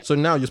So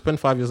now you spend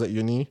 5 years at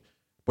uni,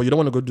 but you don't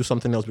want to go do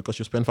something else because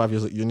you spent 5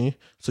 years at uni.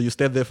 So you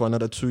stayed there for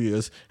another 2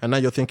 years, and now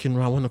you're thinking,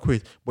 I want to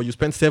quit. But you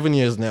spent 7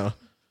 years now.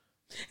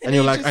 And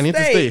you're like, I need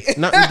to stay.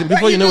 Now,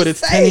 before you know it,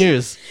 it's 10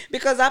 years.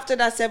 Because after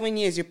that 7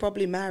 years, you're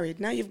probably married.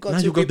 Now you've got Now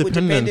two people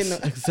depending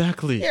on.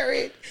 Exactly.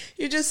 Period.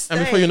 You just stay.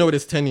 And before you know it,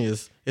 it's 10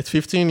 years. It's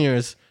 15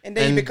 years. And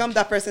then you become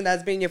that person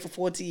that's been here for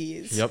 40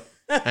 years. Yep.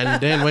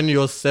 And then when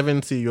you're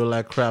 70, you're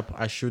like, crap,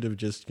 I should have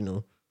just,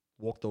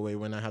 walked away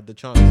when I had the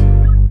chance.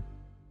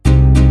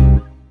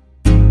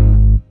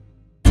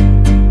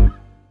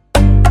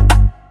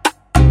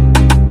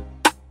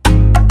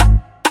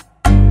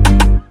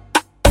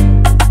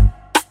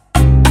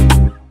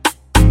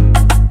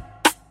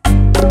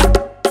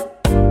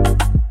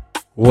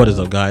 What is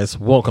up, guys?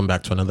 Welcome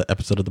back to another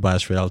episode of the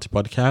Biased Reality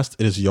Podcast.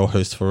 It is your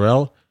host,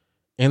 Pharrell.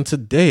 And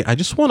today, I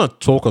just want to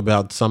talk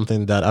about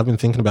something that I've been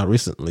thinking about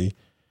recently.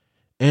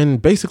 And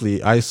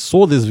basically, I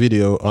saw this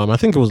video. I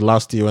think it was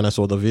last year when I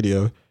saw the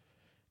video.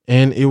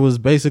 And it was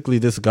basically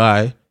this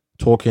guy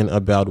talking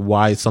about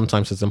why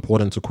sometimes it's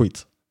important to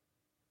quit.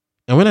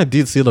 And when I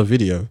did see the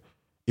video,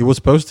 it was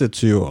posted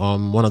to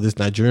one of these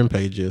Nigerian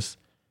pages.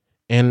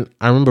 And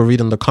I remember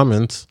reading the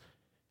comments.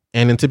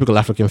 And in typical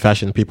African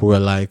fashion, people were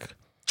like,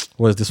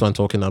 what is this one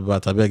talking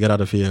about? I better get out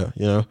of here,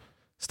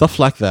 stuff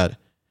like that.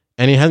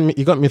 And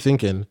it got me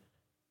thinking,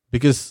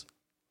 because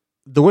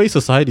the way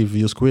society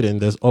views quitting,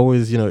 there's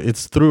always,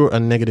 it's through a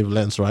negative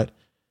lens, right?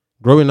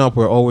 Growing up,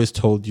 we're always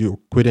told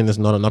quitting is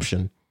not an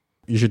option.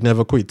 You should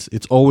never quit.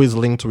 It's always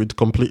linked with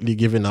completely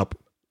giving up.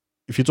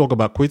 If you talk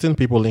about quitting,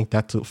 people link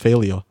that to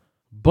failure.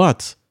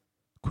 But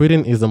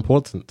quitting is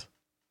important.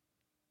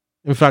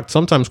 In fact,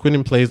 sometimes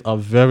quitting plays a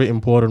very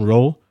important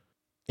role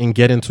in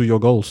getting to your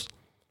goals.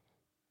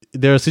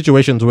 There are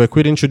situations where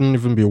quitting shouldn't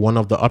even be one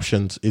of the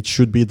options. It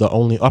should be the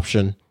only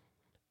option.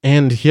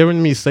 And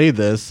hearing me say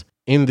this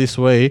in this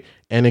way,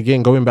 and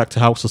again, going back to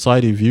how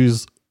society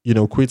views,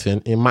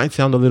 quitting, it might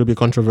sound a little bit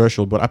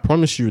controversial, but I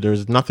promise you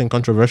there's nothing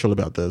controversial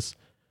about this.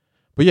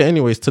 But yeah,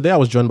 anyways, today I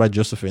was joined by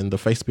Josephine, the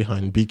face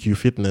behind BQ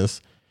Fitness.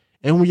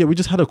 And we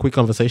just had a quick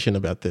conversation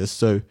about this.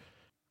 So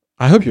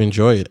I hope you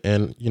enjoy it.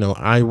 And,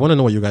 I want to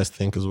know what you guys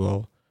think as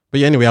well. But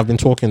yeah, anyway, I've been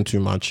talking too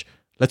much.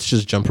 Let's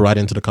just jump right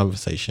into the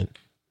conversation.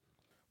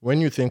 When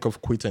you think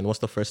of quitting, what's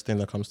the first thing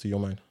that comes to your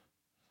mind?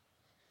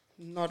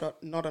 Not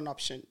an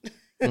option.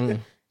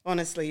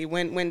 Honestly,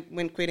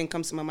 when quitting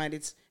comes to my mind,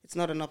 it's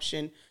not an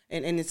option,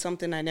 and it's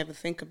something I never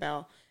think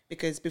about,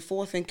 because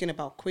before thinking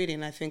about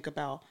quitting, I think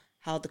about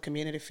how the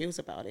community feels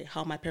about it,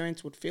 how my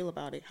parents would feel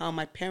about it, how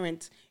my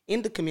parents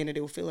in the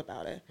community would feel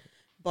about it.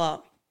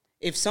 But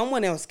if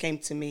someone else came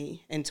to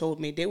me and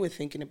told me they were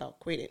thinking about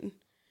quitting,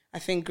 I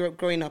think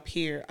growing up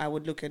here, I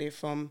would look at it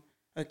from,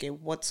 okay,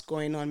 what's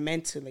going on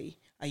mentally?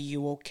 Are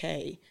you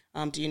okay?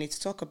 Do you need to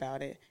talk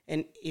about it?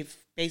 And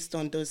if based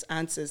on those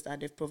answers that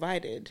they've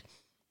provided,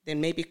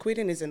 then maybe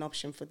quitting is an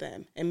option for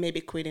them, and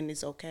maybe quitting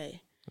is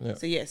okay. Yeah.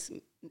 So yes,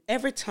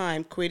 every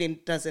time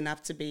quitting doesn't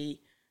have to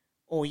be,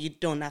 or you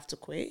don't have to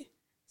quit.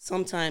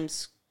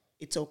 Sometimes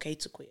it's okay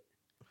to quit.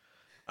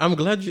 I'm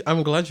glad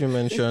you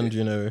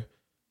mentioned,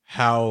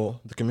 how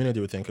the community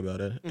would think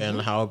about it,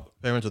 and how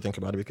parents would think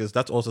about it, because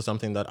that's also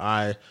something that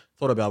I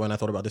thought about when I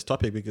thought about this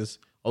topic, because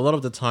a lot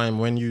of the time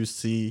when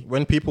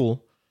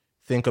people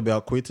think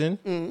about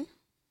quitting,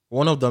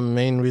 one of the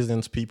main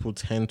reasons people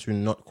tend to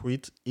not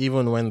quit,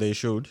 even when they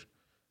should,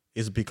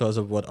 is because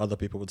of what other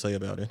people would say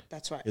about it.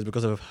 That's right. It's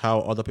because of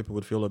how other people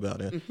would feel about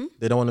it.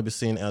 They don't want to be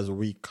seen as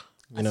weak,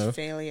 as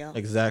failure.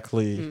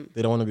 Exactly.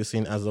 They don't want to be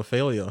seen as a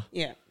failure.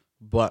 Yeah.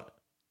 But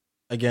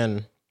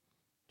again,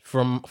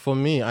 for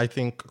me, I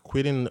think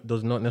quitting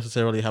does not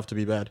necessarily have to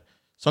be bad.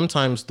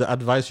 Sometimes the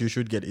advice you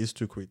should get is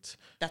to quit.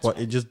 But right.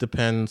 It just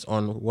depends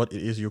on what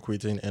it is you're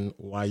quitting and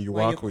why you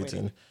are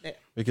quitting. Yeah.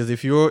 Because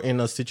if you're in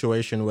a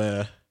situation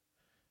where,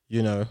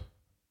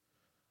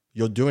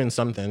 you're doing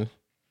something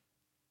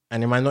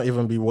and it might not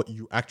even be what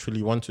you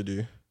actually want to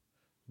do,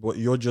 but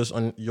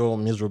you're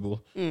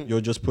miserable.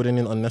 You're just putting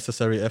in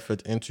unnecessary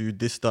effort into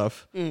this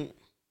stuff,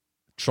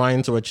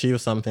 trying to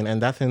achieve something,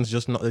 and that thing's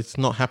it's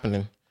not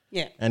happening.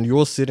 Yeah. And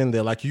you're sitting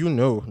there like,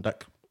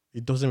 that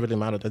it doesn't really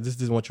matter, that this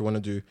isn't what you want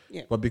to do.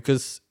 Yeah. But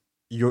because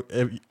you're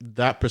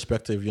that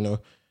perspective,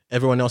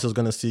 everyone else is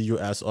going to see you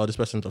as, this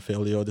person's a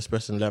failure, or this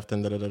person left,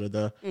 and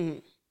da-da-da-da-da.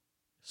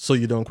 So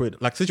you don't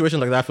quit. Like situations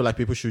like that, I feel like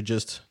people should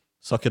just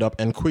suck it up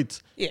and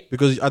quit. Yeah.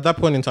 Because at that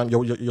point in time,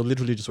 you're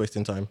literally just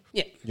wasting time.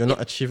 Yeah. You're not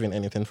achieving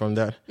anything from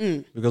that.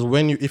 Because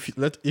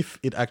if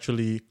it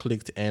actually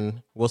clicked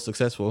and was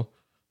successful,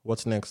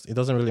 what's next? It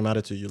doesn't really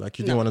matter to you. Like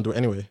you didn't want to do it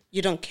anyway.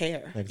 You don't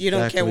care. Exactly. You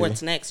don't care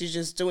what's next. You're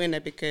just doing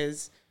it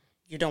because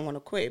you don't want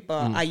to quit.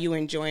 But are you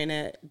enjoying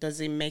it? Does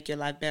it make your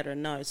life better?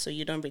 No. So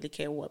you don't really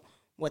care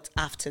what's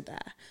after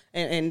that.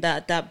 And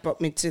that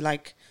brought me to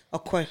like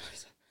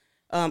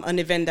an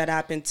event that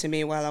happened to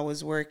me while I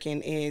was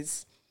working.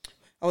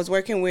 I was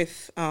working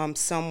with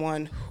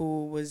someone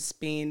who was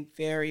being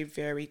very,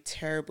 very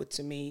terrible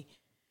to me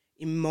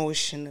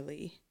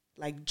emotionally,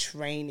 like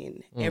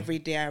draining. Every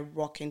day I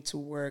walk into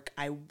work,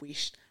 I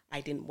wished I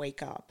didn't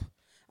wake up.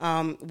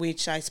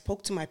 which I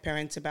spoke to my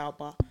parents about,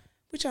 but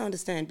which I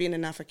understand. Being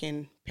an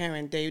African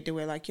parent, they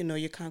were like,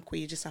 you can't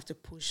quit. You just have to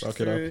push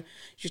through.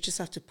 You just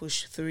have to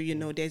push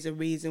through. There's a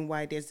reason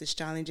why there's these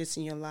challenges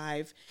in your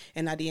life,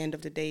 and at the end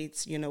of the day,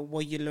 it's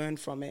what you learn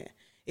from it.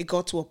 It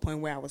got to a point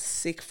where I was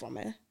sick from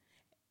it,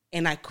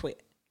 and I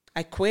quit.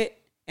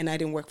 And I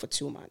didn't work for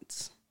 2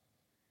 months.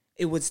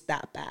 It was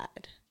that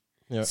bad.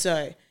 Yeah.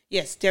 So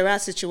yes, there are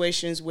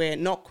situations where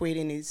not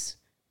quitting is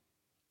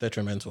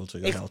detrimental to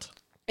your health.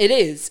 It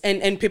is,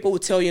 and people will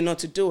tell you not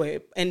to do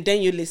it, and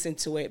then you listen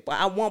to it. But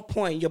at one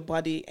point, your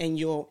body and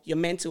your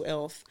mental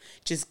health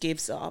just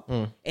gives up,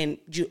 and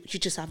you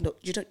just have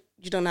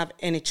you don't have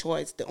any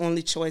choice. The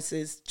only choice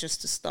is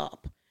just to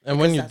stop. And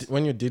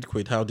when you did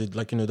quit, how did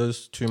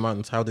those 2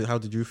 months? How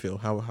did you feel?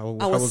 How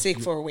I was sick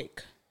for a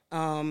week.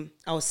 I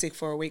was sick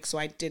for a week, so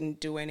I didn't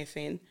do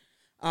anything.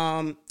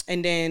 And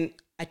then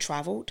I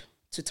traveled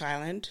to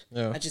Thailand.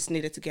 Yeah. I just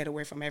needed to get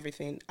away from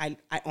everything. I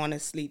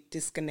honestly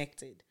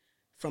disconnected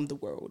from the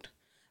world.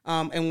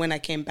 And when I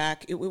came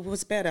back, it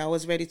was better. I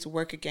was ready to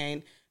work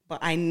again, but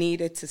I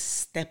needed to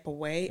step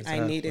away.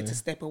 Exactly. I needed to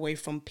step away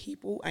from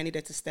people. I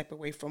needed to step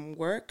away from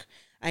work.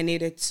 I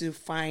needed to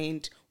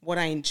find what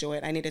I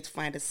enjoyed. I needed to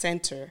find a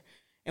center.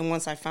 And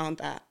once I found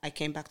that, I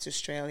came back to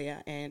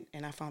Australia and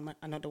I found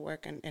another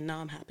work, and now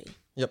I'm happy.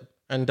 Yep.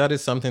 And that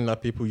is something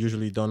that people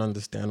usually don't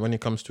understand when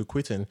it comes to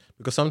quitting.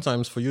 Because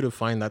sometimes for you to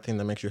find that thing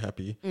that makes you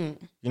happy, you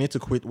need to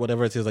quit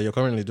whatever it is that you're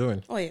currently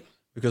doing. Oh, yeah.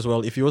 Because,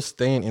 well, if you're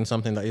staying in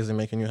something that isn't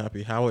making you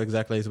happy, how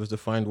exactly are you supposed to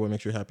find what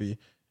makes you happy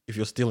if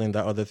you're still in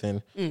that other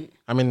thing?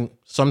 I mean,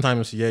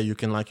 sometimes, yeah, you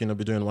can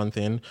be doing one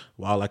thing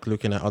while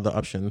looking at other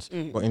options.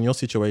 But in your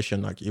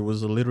situation, it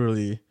was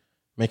literally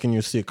making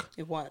you sick.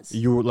 It was.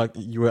 You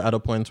were at a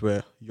point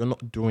where you're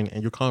not doing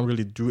and you can't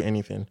really do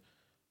anything.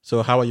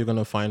 So how are you going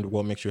to find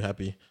what makes you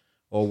happy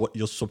or what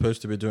you're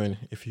supposed to be doing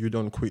if you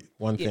don't quit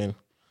one thing?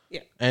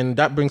 Yeah. And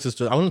that brings us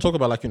to, I want to talk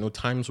about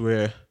times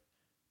where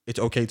it's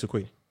okay to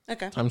quit.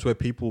 Okay. Times where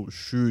people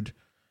should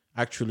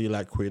actually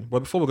quit. But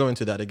before we go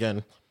into that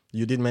again,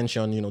 you did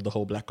mention, the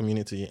whole Black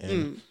community.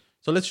 And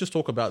so let's just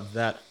talk about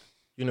that.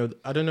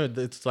 I don't know,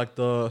 it's like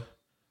the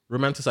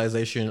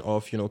romanticization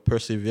of,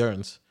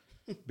 perseverance,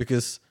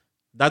 because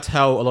that's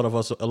how a lot of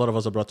us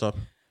are brought up.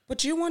 But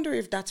do you wonder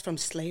if that's from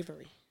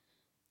slavery?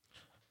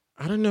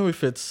 I don't know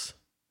if it's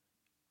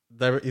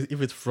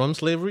from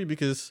slavery,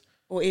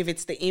 or if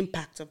it's the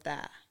impact of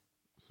that.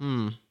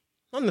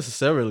 Not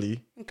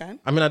necessarily. Okay.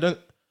 I mean,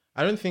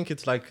 I don't think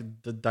it's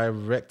the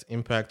direct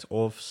impact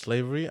of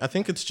slavery. I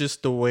think it's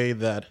just the way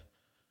that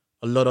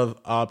a lot of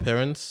our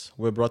parents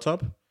were brought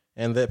up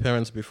and their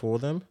parents before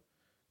them.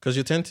 Because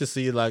you tend to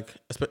see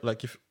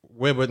if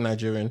we're both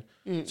Nigerian.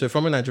 So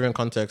from a Nigerian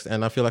context,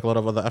 and I feel like a lot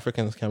of other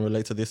Africans can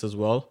relate to this as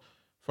well.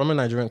 From a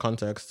Nigerian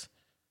context,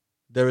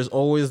 there is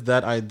always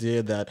that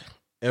idea that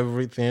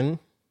everything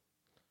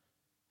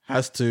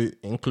has to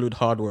include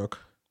hard work.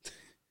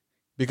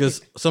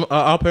 Because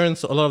our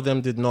parents, a lot of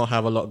them did not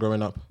have a lot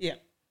growing up. Yeah.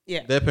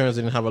 Yeah. Their parents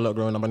didn't have a lot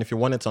growing up, and if you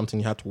wanted something,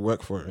 you had to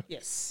work for it.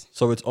 Yes.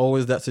 So it's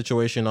always that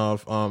situation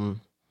of, I've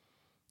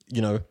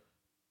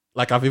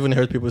even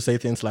heard people say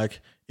things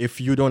like, if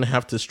you don't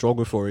have to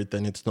struggle for it,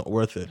 then it's not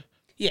worth it.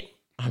 Yeah.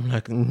 I'm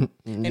like,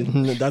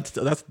 that's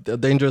a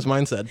dangerous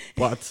mindset,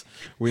 but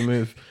we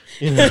move,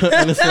 and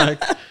it's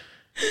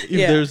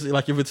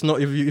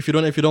if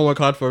you don't work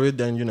hard for it,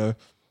 then,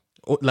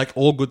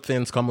 all good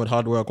things come with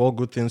hard work, all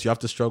good things you have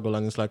to struggle,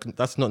 and it's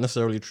that's not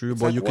necessarily true,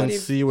 but you can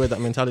see where that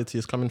mentality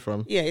is coming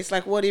from. Yeah, it's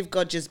what if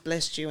God just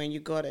blessed you and you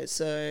got it?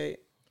 So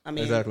I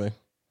mean, exactly.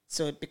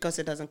 So because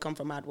it doesn't come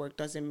from hard work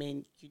doesn't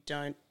mean you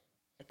don't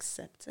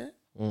accept it.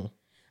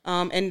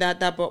 And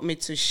that brought me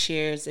to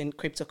shares in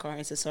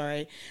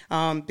cryptocurrency.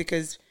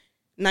 Because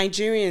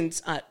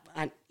Nigerians are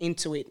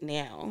into it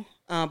now.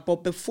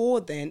 But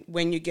before then,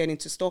 when you get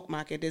into stock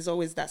market, there's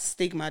always that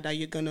stigma that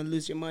you're going to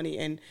lose your money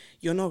and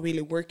you're not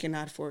really working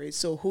hard for it.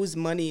 So whose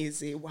money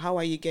is it? How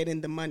are you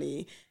getting the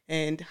money?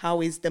 And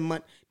how is the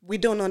money? We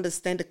don't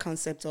understand the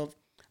concept of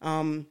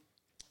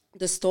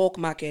the stock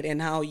market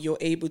and how you're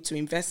able to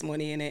invest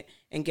money in it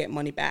and get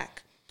money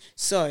back.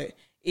 So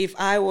if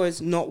I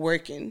was not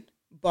working,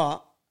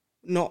 but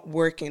not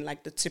working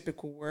like the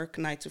typical work,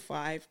 9 to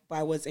 5, but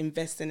I was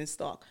investing in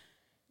stock,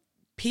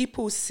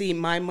 people see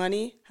my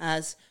money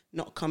as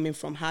not coming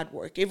from hard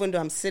work, even though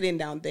I'm sitting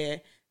down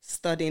there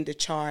studying the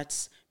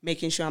charts,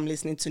 making sure I'm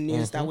listening to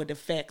news that would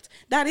affect.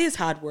 That is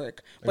hard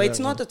work. But It's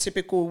not the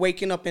typical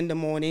waking up in the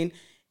morning,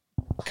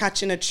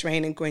 catching a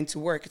train and going to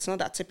work. It's not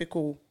that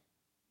typical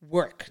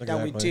work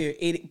that we do.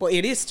 But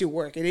it is still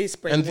work. It is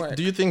brain work.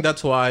 Do you think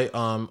that's why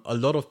a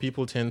lot of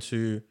people tend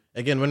to,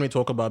 again, when we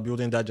talk about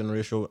building that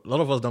generational, a lot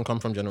of us don't come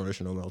from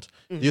generational wealth.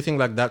 Do you think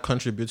that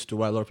contributes to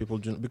why a lot of people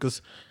do?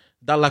 Because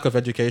that lack of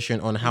education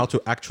on how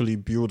to actually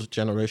build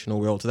generational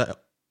wealth,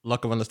 that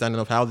lack of understanding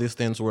of how these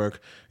things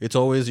work, it's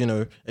always,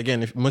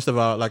 again, if most of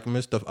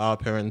our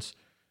parents,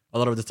 a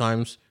lot of the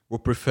times,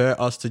 would prefer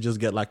us to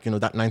just get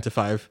that 9 to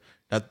 5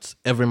 that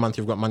every month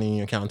you've got money in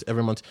your account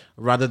every month,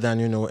 rather than,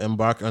 you know,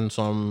 embark on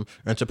some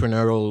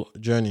entrepreneurial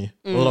journey.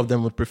 A lot of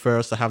them would prefer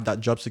us to have that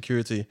job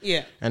security.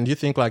 Yeah. And do you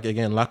think, like,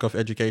 again, lack of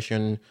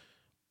education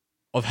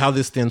of how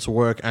these things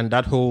work, and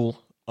that whole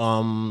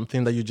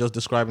thing that you just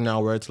described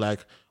now, where it's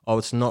like, oh,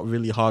 it's not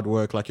really hard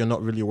work, like you're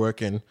not really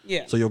working,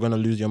 Yeah. so you're gonna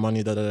lose your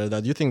money,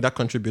 do you think that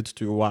contributes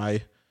to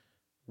why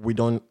we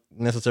don't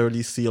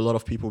necessarily see a lot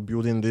of people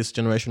building this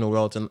generational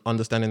wealth and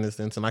understanding these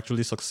things and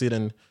actually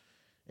succeeding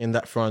in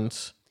that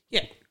front?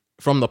 Yeah.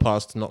 From the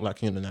past, not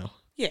like, you know, now.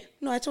 Yeah,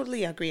 no, I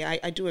totally agree.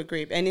 I do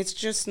agree. And it's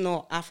just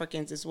not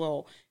Africans as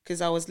well. Because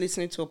I was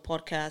listening to a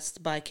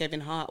podcast by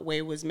Kevin Hart where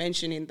he was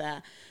mentioning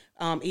that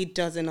he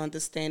doesn't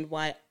understand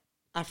why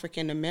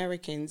African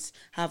Americans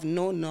have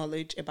no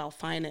knowledge about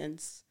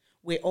finance.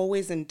 We're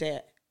always in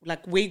debt.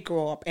 Like, we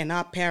grow up and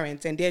our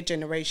parents and their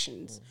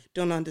generations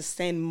don't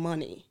understand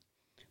money.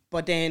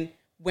 But then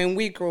when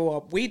we grow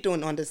up, we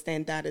don't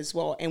understand that as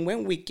well. And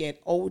when we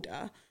get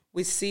older,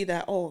 we see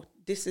that, oh,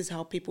 this is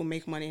how people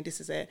make money and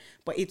this is it.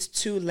 But it's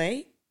too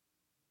late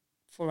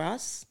for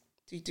us.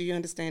 Do you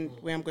understand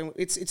where I'm going?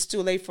 It's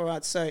too late for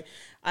us. So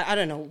I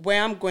don't know.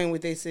 Where I'm going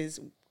with this is,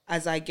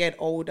 as I get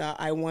older,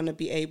 I want to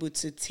be able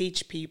to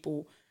teach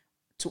people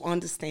to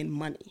understand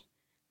money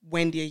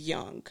when they're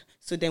young.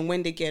 So then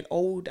when they get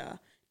older,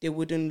 they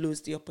wouldn't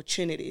lose the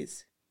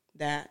opportunities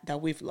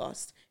that we've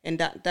lost. And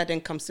that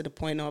then comes to the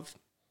point of,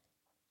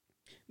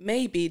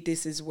 maybe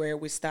this is where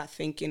we start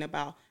thinking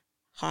about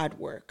hard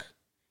work.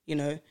 You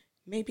know,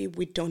 maybe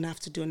we don't have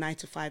to do a 9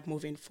 to 5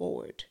 moving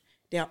forward.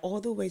 There are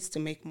other ways to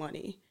make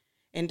money.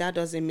 And that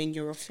doesn't mean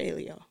you're a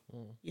failure,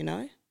 you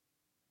know?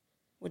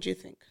 What do you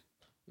think?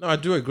 No, I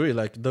do agree.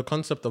 Like, the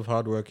concept of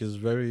hard work is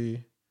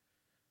very,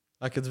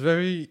 like, it's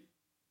very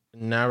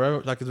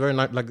narrow. Like, it's very,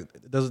 like,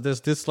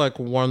 there's this, like,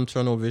 one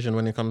tunnel vision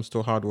when it comes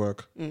to hard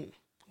work.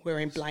 We're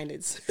in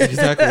blinders.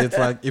 Exactly. It's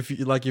like,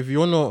 if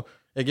you're not,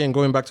 again,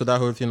 going back to that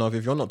whole thing of,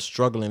 if you're not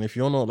struggling, if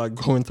you're not, like,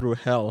 going through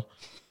hell,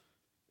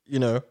 you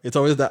know, it's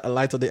always that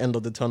light at the end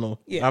of the tunnel.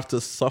 Yeah. You have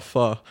to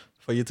suffer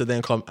for you to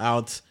then come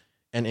out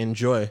and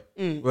enjoy.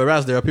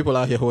 Whereas there are people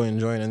out here who are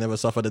enjoying and never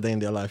suffered a day in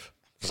their life.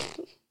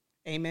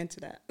 Amen to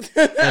that.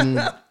 And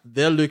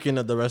they're looking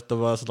at the rest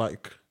of us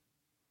like,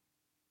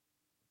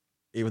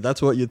 if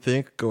that's what you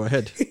think, go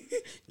ahead.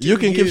 You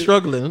can keep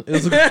struggling.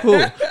 It's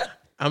cool.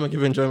 I'm gonna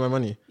keep enjoying my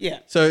money. Yeah.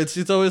 So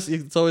it's always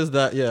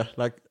that, yeah,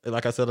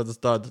 like I said at the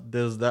start,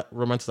 there's that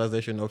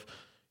romanticization of,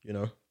 you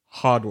know,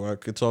 hard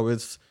work. It's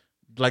always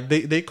like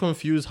they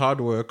confuse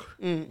hard work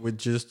with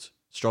just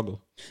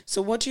struggle.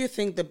 So what do you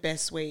think the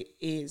best way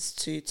is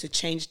to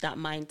change that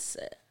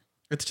mindset?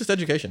 It's just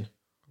education.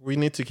 We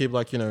need to keep,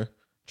 like, you know,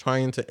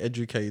 trying to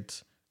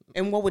educate.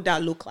 And what would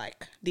that look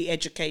like? The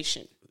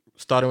education.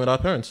 Starting with our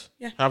parents.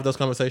 Yeah. Have those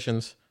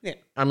conversations. Yeah.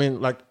 I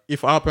mean, like,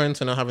 if our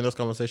parents are not having those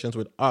conversations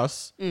with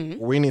us,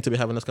 we need to be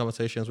having those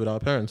conversations with our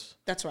parents.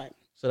 That's right.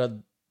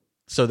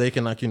 So they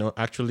can, like, you know,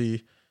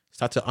 actually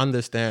start to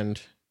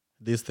understand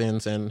these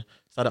things and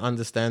start to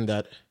understand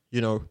that,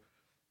 you know,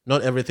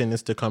 not everything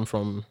needs to come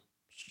from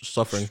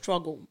suffering.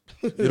 Struggle.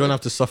 You don't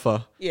have to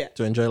suffer Yeah.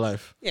 to enjoy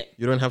life. Yeah.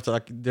 You don't have to,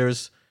 like,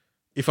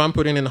 if I'm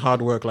putting in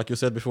hard work, like you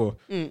said before,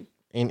 in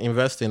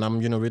investing,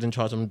 I'm, you know, reading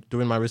charts, I'm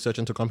doing my research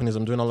into companies,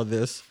 I'm doing all of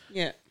this.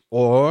 Yeah.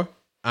 Or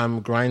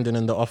I'm grinding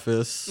in the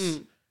office.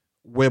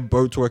 We're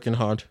both working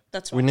hard.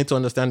 That's We right. need to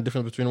understand the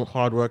difference between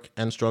hard work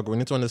and struggle. We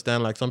need to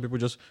understand, like, some people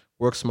just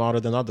work smarter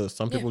than others.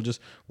 Some people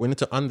we need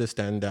to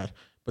understand that.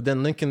 But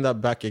then linking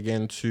that back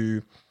again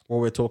to what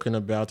we're talking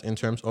about in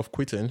terms of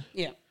quitting.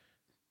 Yeah.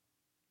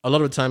 A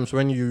lot of times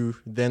when you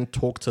then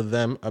talk to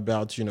them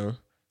about, you know,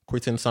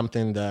 quitting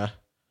something that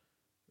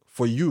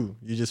for you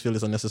just feel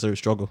is a necessary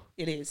struggle.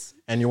 It is.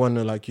 And you want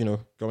to, like, you know,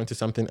 go into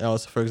something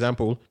else. For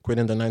example,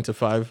 quitting the 9 to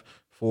 5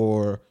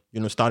 for, you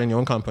know, starting your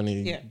own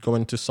company,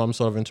 going to some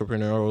sort of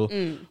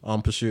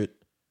entrepreneurial pursuit.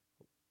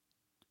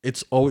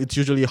 It's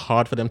usually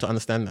hard for them to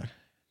understand that.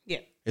 Yeah.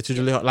 It's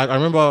usually hard. Like, I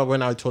remember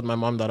when I told my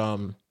mom that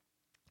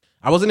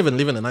I wasn't even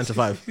leaving the 9 to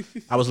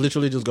 5. I was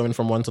literally just going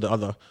from one to the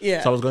other.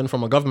 Yeah. So I was going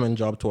from a government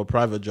job to a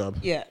private job.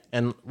 Yeah.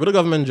 And with a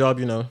government job,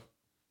 you know,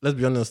 let's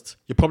be honest,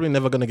 you're probably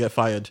never going to get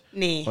fired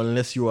Nee.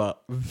 unless you are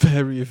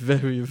very,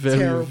 very, very,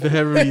 Terrible.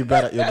 very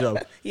bad at your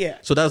job. Yeah.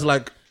 So that's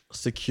like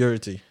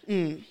security.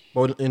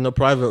 But in the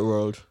private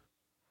world,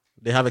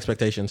 they have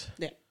expectations.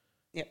 Yeah.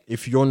 Yeah.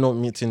 If you're not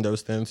meeting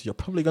those things, you're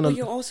probably going But to...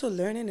 you're also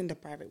learning in the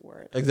private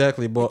world.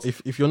 Exactly. But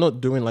if you're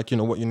not doing, like, you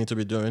know, what you need to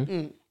be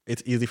doing,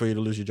 it's easy for you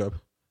to lose your job.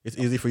 It's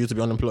easy for you to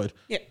be unemployed.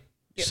 Yeah.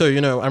 Yeah. So,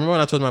 you know, I remember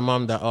when I told my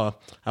mom that,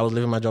 I was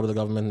leaving my job with the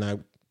government and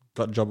I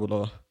got a job with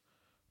a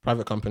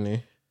private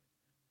company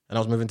and I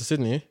was moving to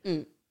Sydney.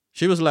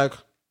 She was like,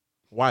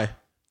 why?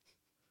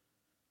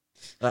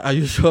 Are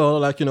you sure?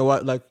 Like, you know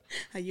what? Like,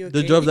 Are you the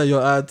okay? job that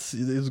you're at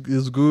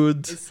is good.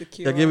 It's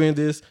secure. They're giving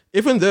this.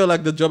 Even though,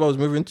 like, the job I was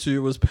moving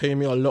to was paying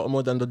me a lot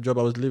more than the job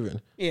I was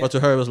leaving. Yeah. But to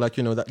her, it was like,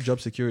 you know, that job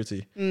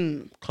security.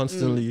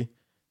 Constantly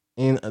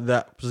in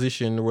that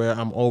position where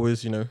I'm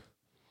always, you know.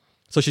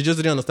 So she just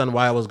didn't understand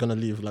why I was going to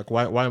leave. Like,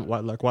 why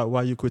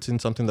are you quitting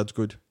something that's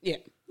good? Yeah.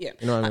 Yeah.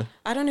 You know what I mean?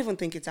 I don't even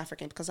think it's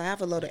African because I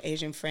have a lot of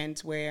Asian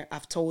friends where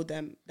I've told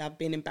them that I've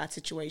been in bad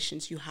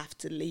situations, you have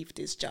to leave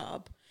this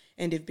job.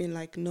 And they've been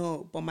like,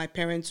 no, but my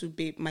parents are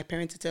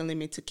telling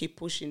me to keep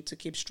pushing, to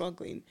keep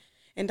struggling.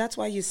 And that's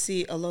why you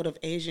see a lot of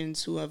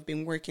Asians who have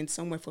been working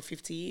somewhere for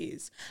 50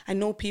 years. I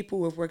know people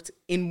who have worked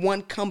in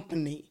one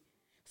company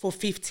for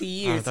 50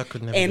 years. That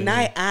could never and be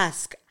I me.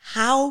 ask,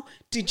 how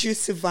did you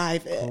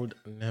survive it? Could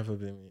never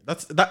be me.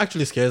 That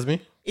actually scares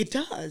me. It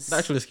does. That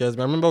actually scares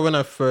me. I remember when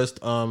I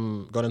first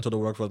got into the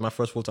workforce, my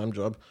first full-time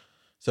job.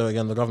 So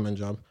again, the government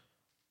job.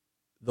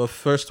 The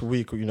first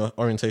week,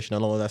 orientation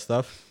and all of that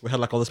stuff, we had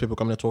like all these people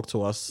coming to talk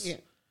to us. Yeah.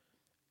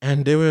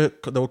 And they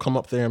would come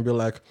up there and be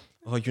like,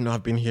 oh,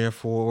 I've been here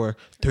for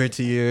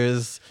 30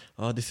 years.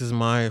 This is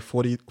my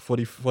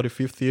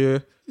 45th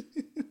year.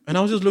 And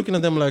I was just looking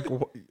at them like,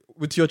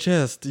 with your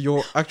chest,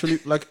 you're actually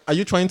like, are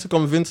you trying to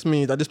convince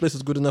me that this place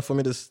is good enough for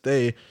me to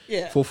stay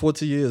for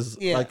 40 years?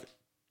 Yeah. Like,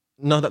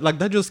 no,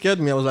 that just scared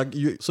me. I was like,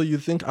 so you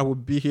think I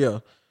would be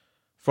here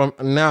from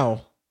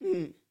now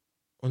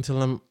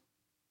until I'm,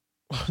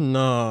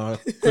 no,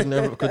 could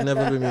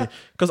never be me.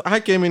 Because I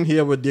came in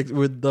here with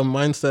the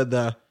mindset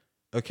that,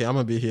 okay, I'm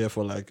gonna be here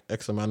for like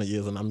X amount of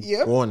years and I'm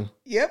gone.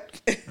 Yep.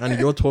 And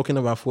you're talking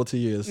about 40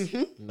 years.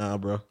 Nah,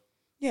 bro.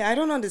 Yeah, I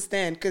don't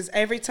understand because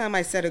every time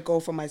I set a goal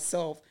for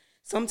myself,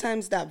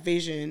 sometimes that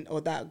vision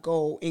or that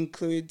goal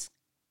includes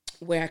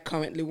where I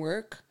currently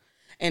work,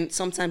 and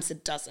sometimes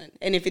it doesn't.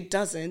 And if it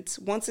doesn't,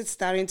 once it's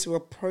starting to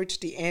approach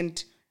the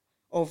end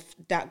of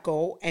that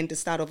goal and the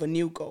start of a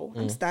new goal,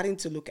 I'm starting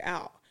to look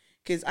out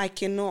because I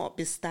cannot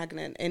be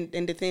stagnant. And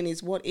the thing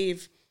is, what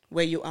if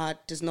where you are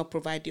does not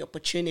provide the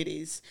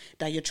opportunities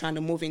that you're trying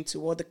to move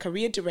into or the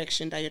career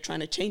direction that you're trying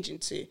to change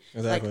into?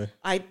 Exactly.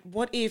 Like,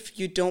 what if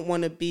you don't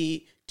want to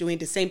be doing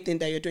the same thing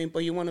that you're doing, but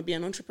you want to be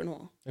an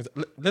entrepreneur?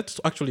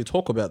 Let's actually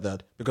talk about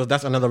that because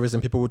that's another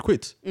reason people would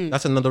quit.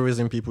 That's another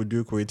reason people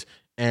do quit.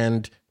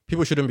 And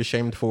people shouldn't be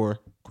shamed for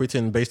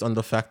quitting based on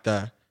the fact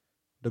that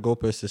the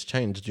goalpost has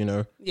changed,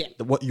 Yeah.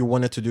 What you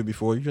wanted to do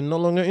before, you're no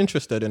longer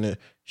interested in it.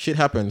 Shit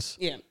happens.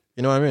 Yeah.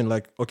 You know what I mean?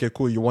 Like, okay,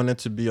 cool. You wanted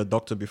to be a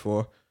doctor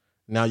before.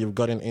 Now you've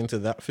gotten into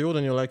that field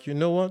and you're like, you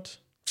know what?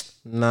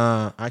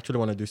 Nah, I actually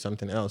want to do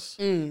something else.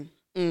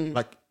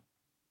 Like,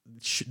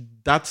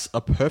 that's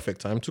a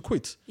perfect time to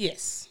quit.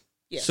 Yes.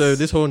 So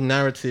this whole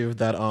narrative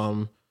that,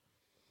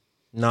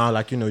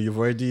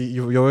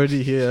 you're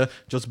already here,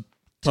 just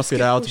tough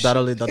it out,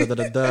 battle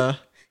it, da.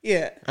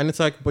 Yeah. And it's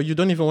like, but you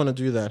don't even want to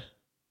do that.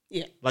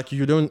 Yeah. Like to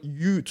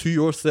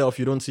yourself,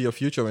 you don't see a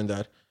future in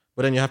that.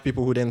 But then you have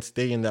people who then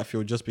stay in that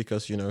field just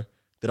because, they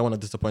don't want to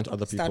disappoint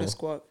other people. Status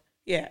quo.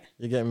 Yeah.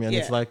 You get me? And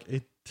it's like,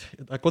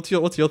 what's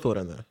your thought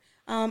on that?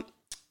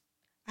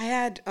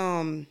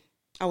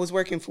 I was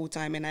working full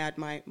time and I had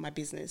my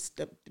business,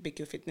 the Big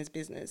Q Fitness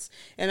business.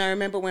 And I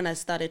remember when I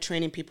started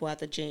training people at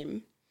the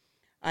gym,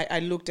 I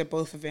looked at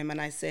both of them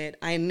and I said,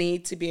 I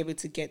need to be able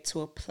to get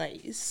to a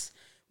place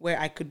where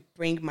I could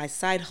bring my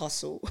side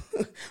hustle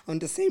on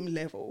the same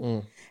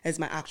level as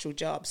my actual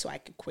job so I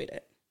could quit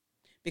it.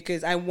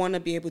 Because I want to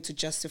be able to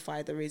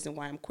justify the reason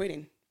why I'm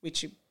quitting,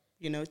 which,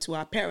 to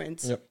our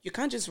parents, you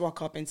can't just rock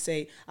up and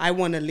say, I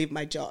want to leave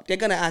my job. They're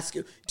going to ask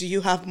you, do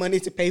you have money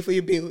to pay for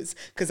your bills?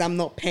 Because I'm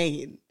not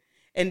paying.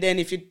 And then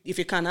if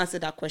you can't answer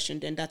that question,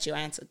 then that's your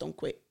answer. Don't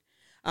quit.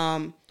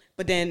 But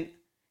then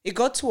it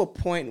got to a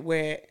point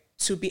where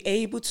to be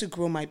able to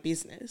grow my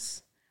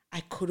business, I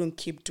couldn't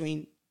keep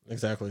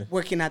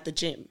working at the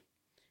gym.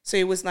 So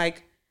it was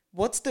like,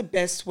 what's the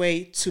best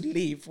way to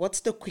leave?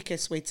 What's the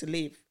quickest way to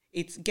leave?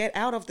 It's get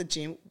out of the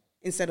gym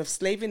instead of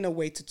slaving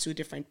away to two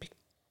different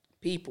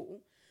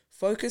people.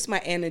 Focus my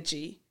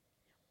energy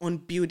on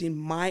building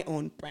my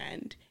own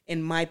brand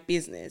and my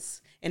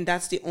business. And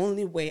that's the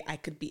only way I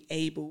could be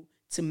able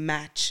to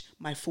match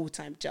my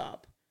full-time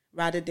job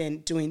rather than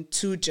doing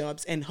two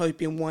jobs and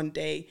hoping one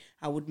day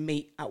I would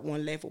meet at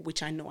one level,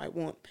 which I know I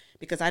won't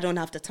because I don't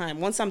have the time.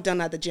 Once I'm done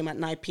at the gym at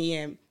 9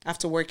 p.m.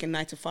 after working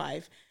 9 to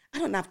 5, I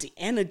don't have the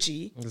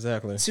energy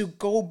to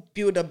go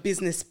build a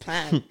business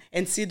plan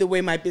and see the way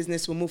my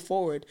business will move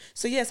forward.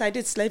 So yes, I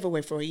did slave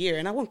away for a year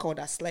and I won't call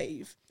that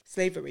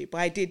slavery,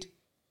 but I did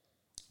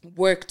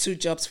work two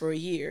jobs for a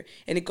year.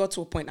 And it got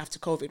to a point after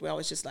COVID where I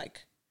was just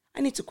like,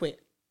 I need to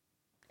quit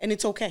and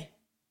it's okay.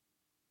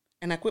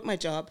 And I quit my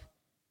job,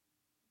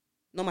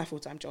 not my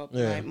full-time job,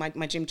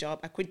 my gym job.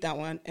 I quit that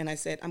one and I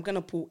said, I'm going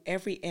to pull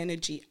every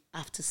energy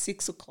after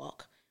 6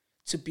 o'clock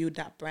to build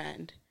that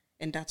brand.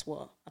 And that's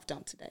what I've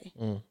done today.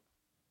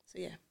 So,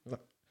 yeah.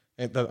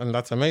 And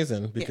that's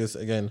amazing because,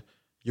 again,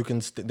 you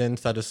can then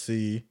start to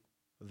see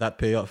that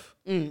pay off.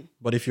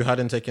 But if you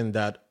hadn't taken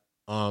that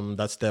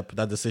step,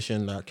 that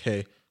decision, like,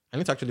 hey, I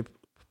need to actually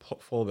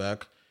fall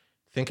back,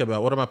 think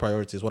about what are my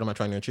priorities? What am I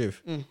trying to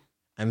achieve?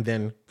 And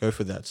then go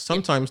for that.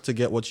 Sometimes to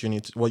get what you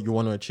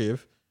want to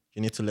achieve,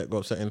 you need to let go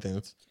of certain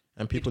things.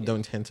 And people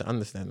don't tend to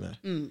understand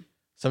that.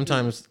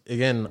 Sometimes,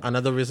 again,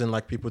 another reason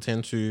like people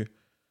tend to,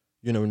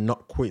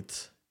 not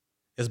quit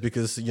is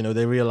because,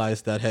 they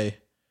realize that, hey,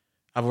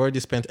 I've already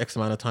spent X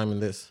amount of time in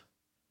this.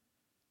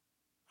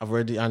 I've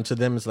already, and to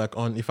them it's like,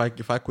 on if I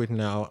quit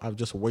now, I've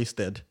just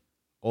wasted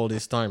all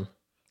this time.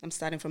 I'm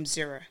starting from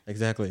zero.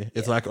 Exactly.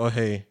 It's like, oh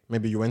hey,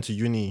 maybe you went to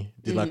uni,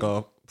 did like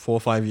a 4 or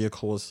 5 year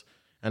course,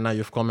 and now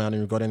you've come out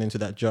and you've gotten into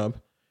that job,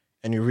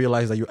 and you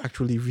realize that you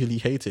actually really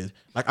hate it.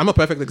 Like, I'm a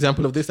perfect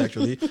example of this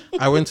actually.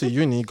 I went to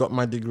uni, got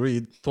my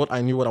degree, thought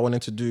I knew what I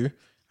wanted to do.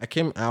 I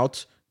came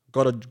out,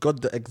 got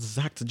the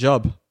exact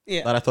job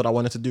that I thought I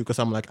wanted to do, because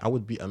I'm like, I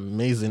would be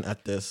amazing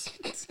at this.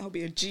 I'll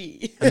be a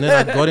G. And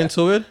then I got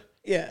into it.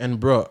 Yeah. And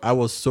bro, I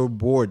was so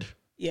bored.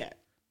 Yeah.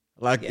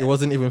 Like, it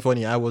wasn't even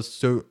funny. I was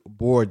so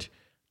bored.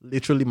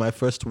 Literally my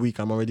first week,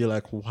 I'm already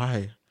like,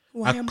 why?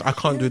 I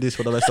can't do this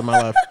for the rest of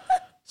my life.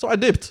 So I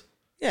dipped.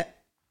 Yeah.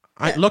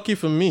 Lucky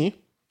for me,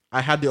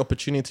 I had the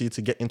opportunity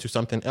to get into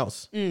something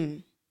else.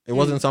 It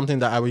wasn't something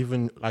that I would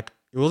even like.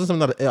 It wasn't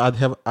something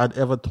that I'd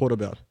ever thought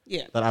about.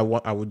 Yeah. That I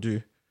would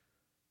do.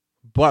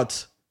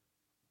 But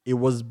it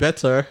was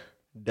better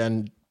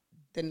than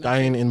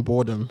dying in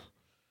boredom.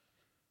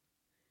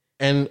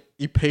 And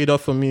it paid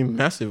off for me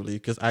massively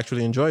because I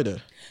actually enjoyed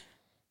it.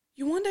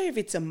 You wonder if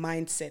it's a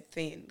mindset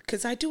thing,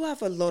 because I do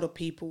have a lot of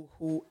people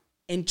who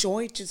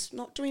enjoy just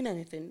not doing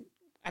anything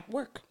at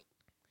work.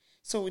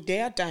 So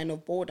they are dying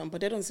of boredom,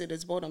 but they don't see it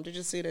as boredom. They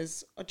just see it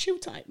as a chill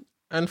time.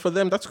 And for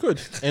them, that's good.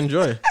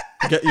 Enjoy.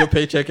 Get your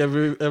paycheck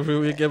every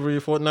week,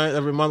 every fortnight,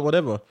 every month,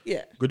 whatever.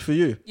 Yeah. Good for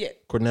you. Yeah.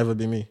 Could never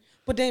be me.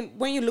 But then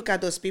when you look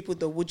at those people,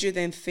 though, would you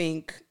then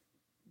think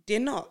they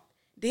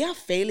are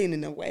failing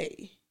in a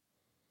way?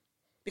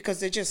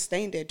 Because they're just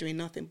staying there doing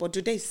nothing. But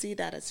do they see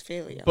that as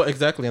failure? But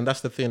exactly, and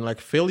that's the thing.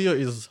 Like, failure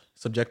is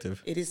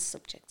subjective. It is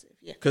subjective,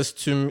 yeah. Because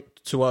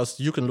to us,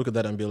 you can look at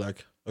that and be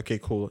like, okay,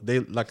 cool. They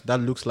like that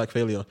looks like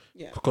failure.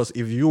 Yeah. Because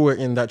if you were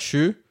in that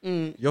shoe,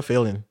 you're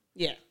failing.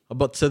 Yeah.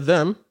 But to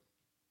them,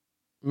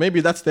 maybe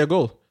that's their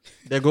goal.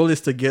 Their goal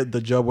is to get the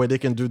job where they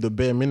can do the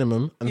bare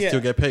minimum and still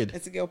get paid.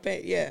 And to get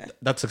paid, yeah.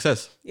 That's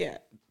success. Yeah.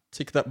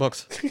 Tick that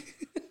box.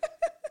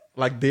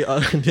 Like,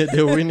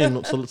 they're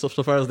winning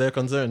so far as they're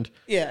concerned.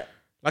 Yeah.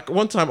 Like,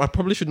 one time, I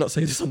probably should not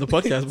say this on the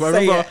podcast, but I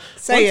Say remember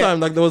it. one time,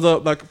 like, there was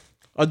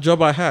a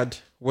job I had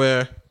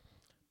where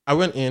I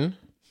went in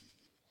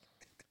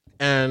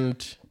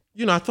and,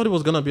 you know, I thought it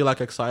was going to be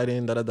like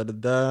exciting,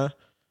 And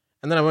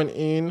then I went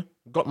in,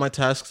 got my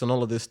tasks and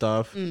all of this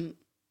stuff.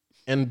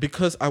 And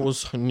because I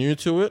was new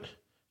to it,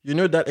 you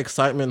know that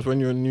excitement when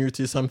you're new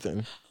to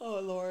something. Oh,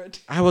 Lord.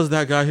 I was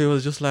that guy who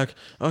was just like,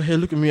 oh, hey,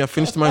 look at me. I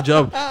finished my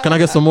job. Can I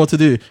get some more to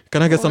do?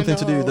 Can I get something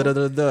to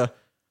do?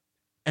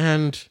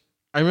 And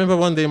I remember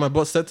one day my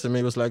boss said to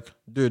me, it was like,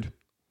 dude,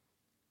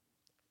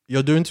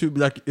 you're doing too,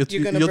 like, you're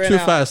too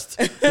fast.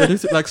 You're doing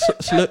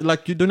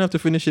like, you don't have to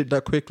finish it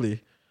that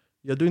quickly.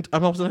 You're doing, I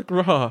was like,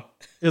 rah,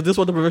 is this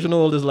what the professional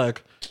world is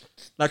like?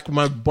 Like,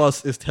 my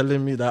boss is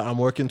telling me that I'm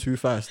working too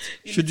fast.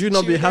 Should you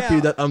not be happy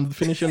that I'm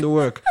finishing the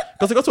work?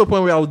 Because it got to a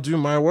point where I would do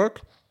my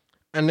work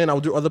and then I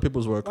would do other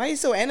people's work. Why are you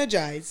so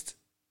energized?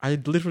 I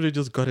literally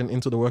just gotten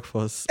into the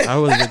workforce. I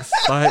was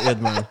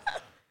excited, man.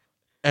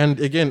 And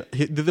again,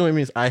 the thing with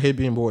me is I hate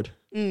being bored.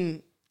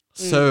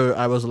 So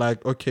I was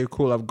like, okay,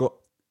 cool. I've got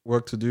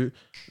work to do.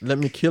 Let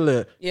me kill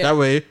it. Yeah. That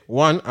way,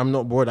 one, I'm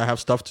not bored. I have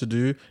stuff to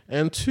do.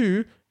 And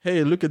two,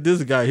 hey, look at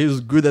this guy.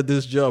 He's good at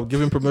this job,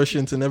 giving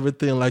promotions and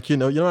everything. Like, you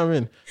know what I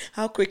mean?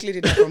 How quickly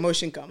did that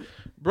promotion come?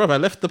 Bro, I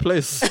left the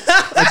place.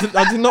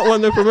 I did not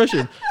want no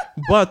promotion.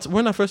 But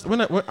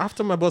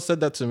after my boss said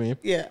that to me,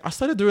 I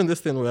started doing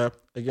this thing where,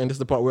 again, this is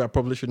the part where I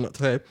probably should not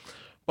say,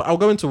 but I'll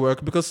go into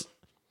work because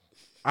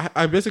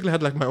I basically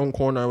had like my own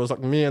corner. It was like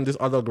me and this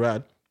other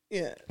grad.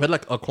 Yeah. We had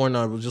like a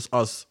corner. It was just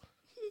us.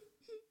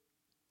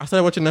 I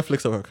started watching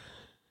Netflix at work.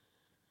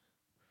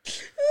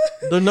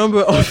 The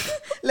number of...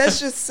 Let's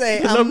just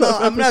say I'm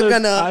not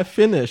gonna I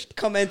finished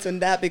comment on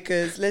that,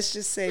 because let's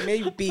just say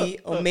maybe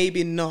or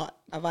maybe not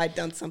have I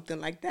done something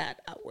like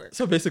that at work.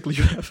 So basically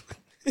you have...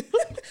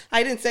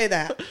 I didn't say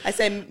that. I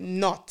said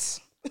not.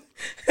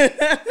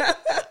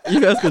 You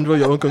guys can draw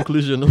your own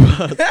conclusion.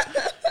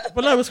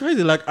 But no, it was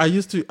crazy. Like,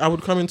 I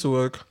would come into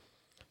work,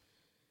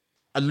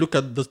 I'd look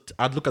at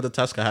the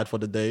task I had for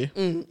the day,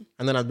 and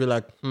then I'd be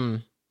like,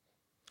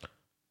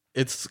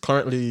 it's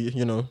currently,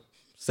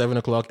 7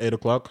 o'clock, 8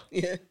 o'clock.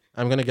 Yeah.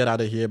 I'm going to get out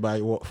of here by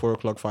 4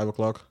 o'clock, 5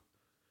 o'clock.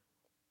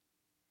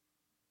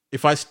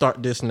 If I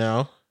start this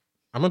now,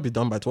 I'm going to be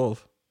done by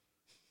 12.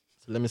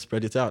 So let me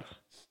spread it out.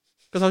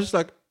 Because I was just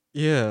like,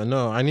 yeah,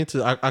 no,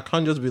 I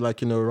can't just be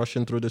like,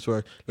 rushing through this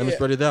work. Let me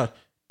spread it out.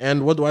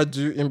 And what do I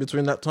do in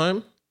between that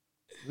time?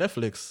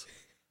 Netflix.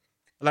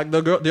 Like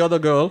the other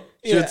girl,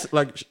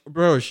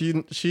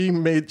 she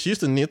used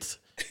to knit.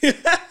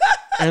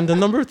 And the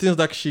number of things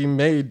that she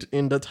made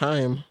in the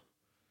time.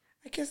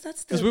 I guess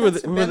that's because we were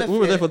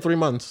there for 3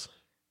 months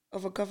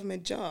of a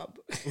government job.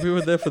 We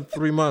were there for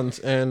 3 months,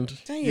 and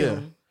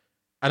damn.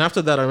 And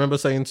after that, I remember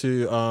saying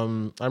to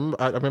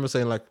I remember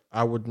saying like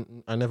I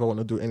never want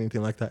to do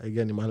anything like that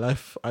again in my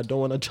life. I don't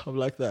want a job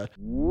like that.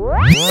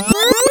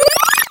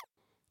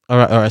 All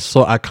right.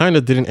 So I kind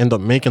of didn't end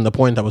up making the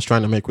point I was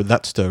trying to make with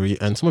that story,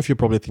 and some of you are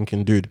probably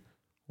thinking, dude,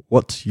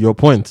 what's your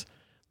point?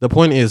 The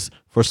point is,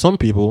 for some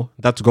people,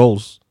 that's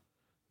goals.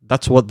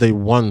 that's what they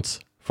want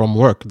from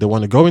work. They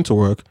want to go into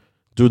work,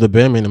 do the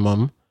bare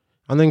minimum,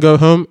 and then go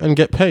home and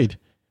get paid.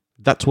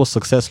 That's what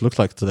success looks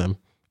like to them.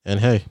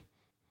 And hey,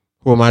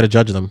 who am I to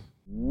judge them?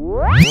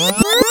 Wow.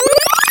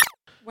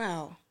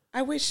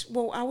 I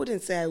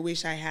wouldn't say I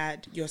wish I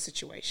had your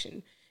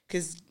situation,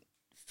 because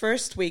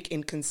first week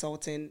in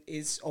consulting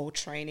is all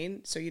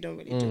training, so you don't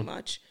really do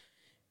much.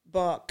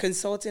 But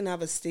consulting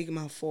have a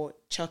stigma for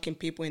chucking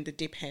people in the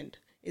deep end.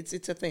 It's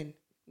a thing.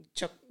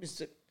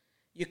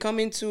 You come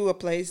into a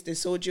place, they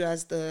sold you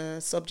as the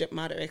subject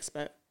matter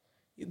expert.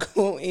 You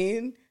go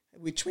in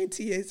with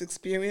 20 years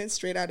experience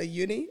straight out of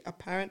uni,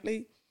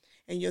 apparently,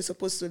 and you're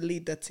supposed to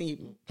lead the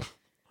team.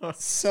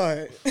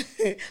 So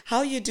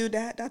how you do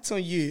that, that's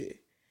on you.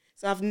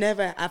 So I've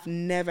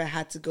never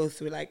had to go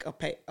through like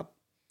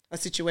a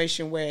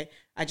situation where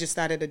I just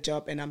started a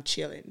job and I'm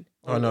chilling.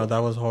 Oh no, that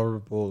was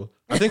horrible.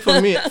 I think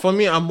for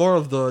me, I'm more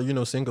of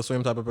the, sink or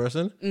swim type of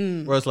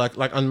person. Whereas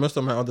like on most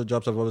of my other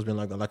jobs, I've always been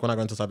like that. Like when I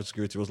got into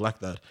cybersecurity, it was like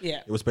that.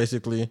 Yeah. It was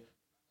basically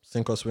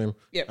sink or swim.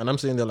 Yep. And I'm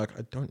sitting there like,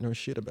 I don't know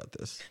shit about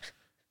this.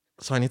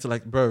 So I need to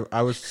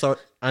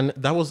and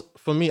that was,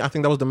 for me, I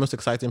think that was the most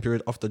exciting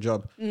period of the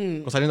job.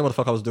 Because I didn't know what the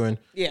fuck I was doing.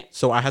 Yeah.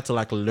 So I had to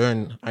like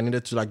learn. I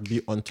needed to like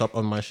be on top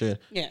of my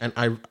shit. Yeah. And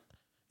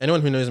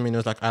anyone who knows me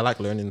knows like I like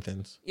learning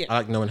things. Yeah. I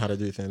like knowing how to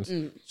do things.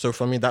 So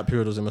for me, that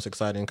period was the most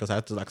exciting because I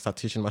had to like start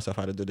teaching myself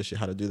how to do this shit,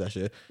 how to do that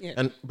shit. Yeah.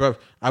 And bro,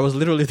 I was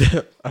literally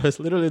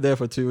there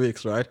for 2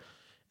 weeks, right?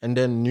 And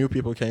then new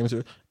people came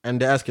to,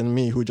 and they're asking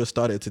me, who just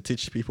started, to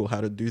teach people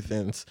how to do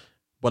things.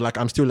 But like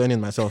I'm still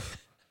learning myself.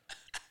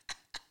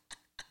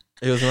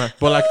 It was mad.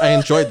 But like I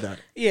enjoyed that.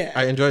 Yeah.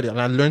 I enjoyed it, and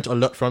I learned a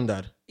lot from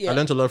that. Yeah. I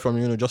learned a lot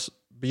from just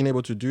being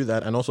able to do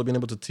that, and also being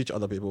able to teach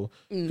other people.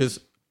 Because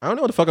I don't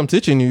know what the fuck I'm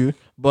teaching you,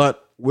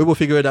 but we will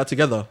figure it out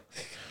together.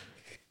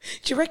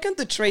 Do you reckon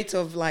the trait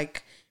of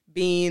like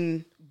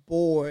being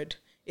bored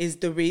is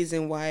the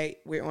reason why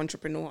we're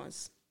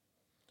entrepreneurs?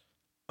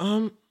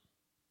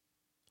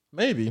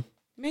 Maybe.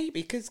 Maybe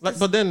because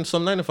But then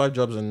some 9-to-5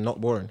 jobs are not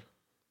boring.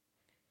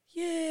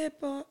 yeah,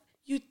 but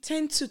you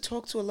tend to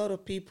talk to a lot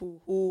of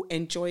people who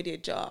enjoy their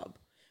job,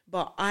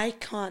 but I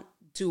can't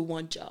do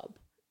one job.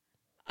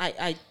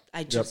 I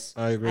just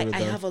I agree with I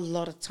that. have a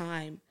lot of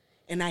time,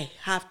 and I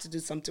have to do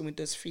something with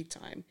this free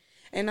time.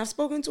 And I've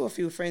spoken to a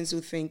few friends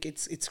who think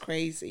it's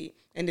crazy,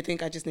 and they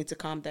think I just need to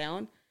calm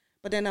down.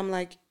 But then I'm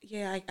like,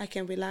 yeah, I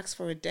can relax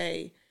for a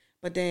day,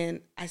 but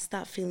then I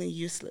start feeling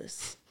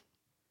useless.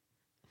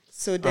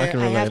 So then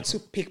I have to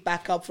pick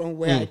back up from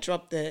where I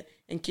dropped there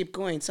and keep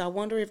going. So I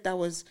wonder if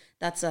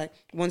that's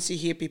once you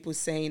hear people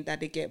saying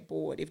that they get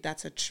bored, if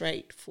that's a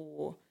trait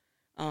for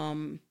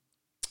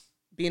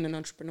being an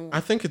entrepreneur. I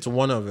think it's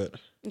one of it.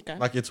 Okay.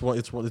 Like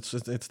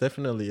it's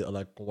definitely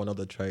like one of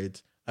the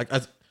traits. Like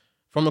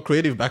from a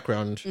creative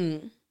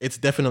background, it's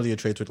definitely a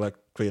trait with like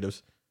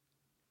creatives.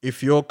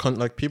 If you're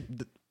like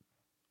people,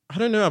 I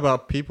don't know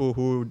about people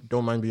who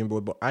don't mind being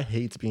bored, but I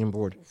hate being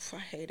bored. Oof, I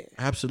hate it.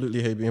 I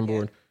absolutely hate being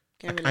bored.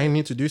 Can't Like, relate. I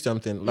need to do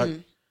something. Like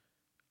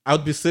I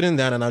would be sitting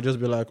there and I'd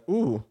just be like,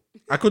 ooh.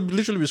 I could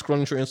literally be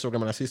scrolling through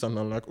Instagram and I see something.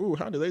 I'm like, ooh,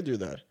 how do they do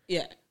that?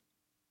 Yeah.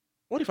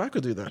 What if I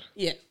could do that?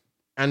 Yeah.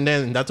 And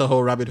then that's a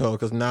whole rabbit hole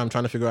because now I'm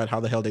trying to figure out how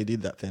the hell they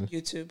did that thing.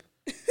 YouTube.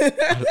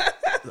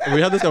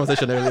 We had this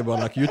conversation earlier, but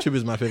like YouTube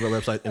is my favorite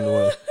website in the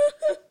world.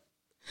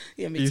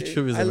 Yeah, me YouTube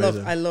too. is I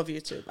amazing. love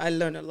YouTube. I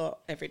learn a lot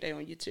every day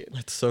on YouTube.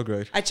 It's so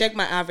great. I check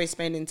my average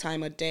spending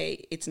time a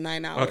day. It's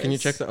 9 hours. Oh, can you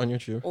check that on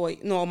YouTube? Or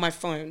no, on my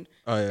phone.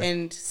 Oh yeah.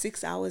 And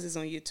 6 hours is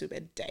on YouTube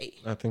a day.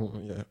 I think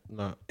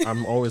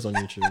I'm always on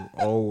YouTube.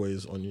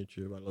 Always on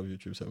YouTube. I love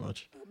YouTube so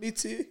much. Me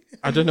too.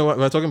 I don't know what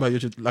we're talking about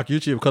YouTube. Like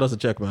YouTube, cut us a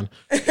check, man.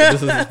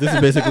 This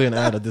is basically an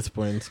ad at this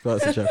point.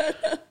 Cut us a check.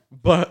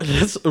 But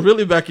let's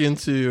really back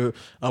into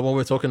what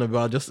we're talking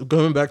about. Just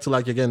going back to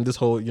like again this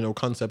whole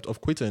concept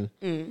of quitting.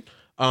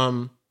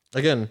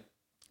 Again,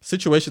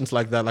 situations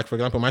like that. Like for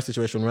example, my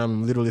situation where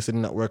I'm literally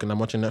sitting at work and I'm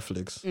watching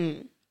Netflix.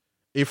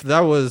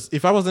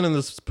 If I wasn't in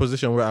this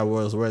position where I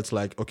was, where it's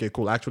like, okay,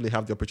 cool, I actually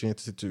have the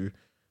opportunity to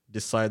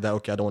decide that,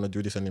 okay, I don't want to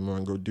do this anymore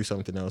and go do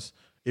something else.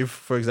 If,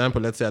 for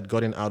example, let's say I'd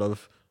gotten out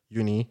of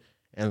uni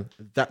and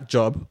that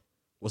job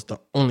was the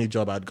only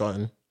job I'd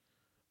gotten,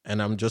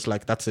 and I'm just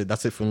like, that's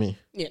it for me.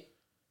 Yeah.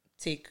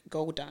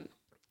 Go done.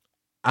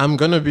 I'm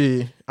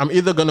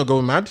either gonna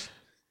go mad,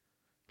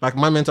 like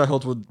my mental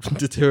health would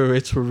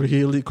deteriorate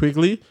really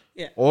quickly,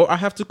 Yeah. or I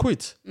have to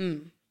quit.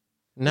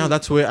 Now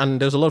that's where, and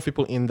there's a lot of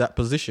people in that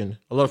position,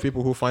 a lot of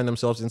people who find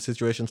themselves in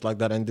situations like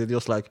that, and they're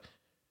just like,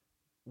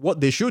 what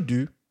they should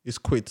do is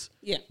quit.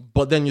 Yeah.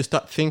 But then you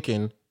start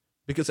thinking,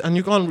 and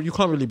you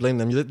can't really blame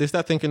them. They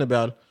start thinking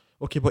about,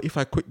 okay, but if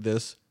I quit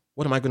this,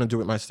 what am I going to do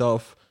with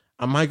myself?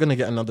 Am I going to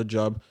get another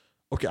job?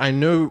 Okay, I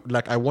know,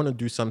 like, I want to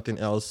do something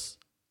else,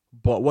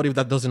 but what if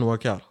that doesn't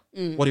work out?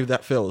 What if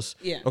that fails?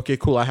 Yeah. Okay,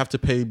 cool, I have to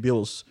pay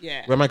bills.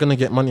 Yeah. Where am I going to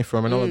get money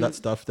from and all of that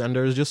stuff? Then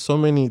there's just so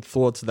many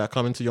thoughts that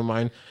come into your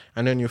mind,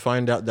 and then you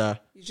find out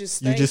that You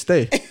just you just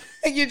stay.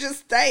 You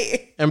just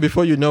stay. And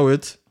before you know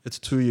it, it's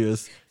 2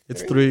 years,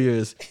 it's 3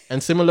 years.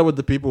 And similar with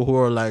the people who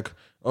are like,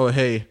 oh,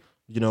 hey,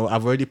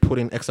 I've already put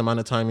in X amount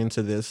of time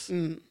into this.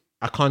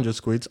 I can't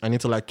just quit. I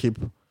need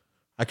to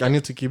I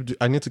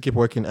need to keep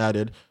working at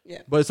it.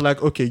 Yeah. But it's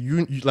like, okay,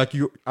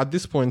 you at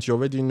this point, you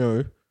already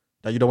know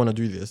that you don't want to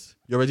do this.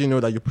 You already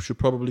know that you should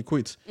probably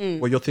quit.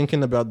 But you're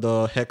thinking about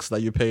the hex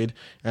that you paid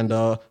and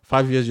the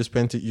 5 years you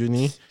spent at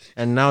uni.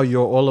 And now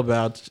you're all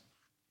about,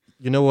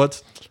 you know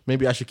what?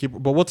 Maybe I should keep,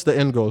 but what's the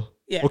end goal?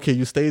 Yeah. Okay,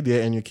 you stay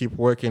there and you keep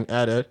working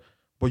at it,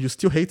 but you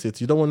still hate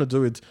it. You don't want to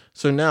do it.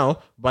 So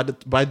now,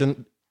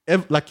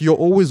 you're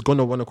always going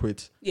to want to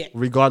quit. Yeah.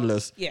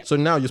 Regardless. Yeah. So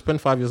now you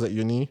spend 5 years at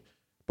uni,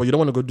 but you don't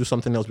want to go do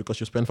something else because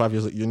you spent 5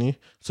 years at uni.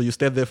 So you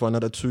stayed there for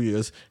another 2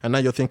 years. And now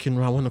you're thinking,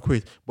 I want to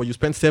quit. But you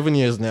spent 7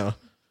 years now.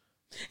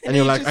 And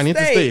you're like, I need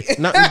to stay.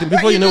 Now,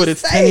 before you know it,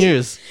 it's 10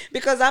 years.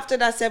 Because after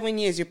that 7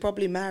 years, you're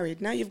probably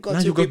married. Now you've got Now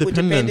two you've got people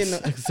dependents.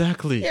 depending on.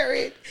 Exactly.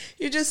 Period.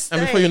 You just stay.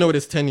 And before you know it,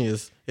 it's 10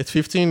 years. It's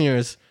 15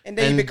 years. And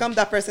then you become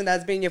that person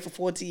that's been here for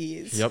 40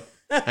 years. Yep.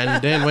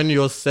 And then when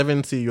you're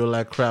 70, you're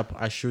like, crap,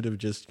 I should have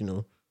just,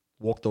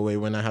 walked away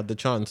when I had the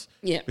chance.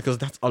 Yeah. Because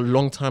that's a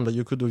long time that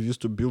you could have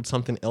used to build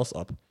something else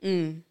up.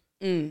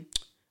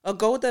 A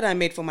goal that I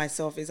made for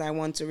myself is I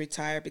want to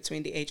retire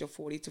between the age of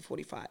 40 to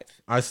 45.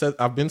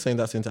 I've been saying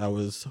that since I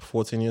was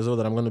 14 years old,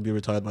 that I'm going to be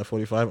retired by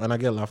 45, and I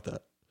get laughed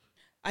at.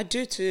 I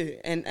do too.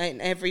 And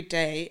every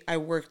day I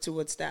work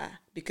towards that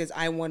because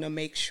I want to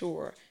make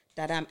sure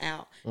that I'm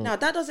out. Now,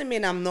 that doesn't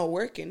mean I'm not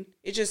working.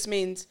 It just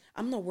means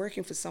I'm not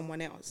working for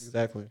someone else.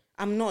 Exactly.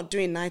 I'm not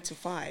doing 9 to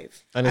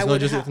 5. And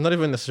it's not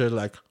even necessarily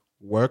like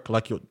work,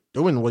 like you're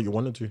doing what you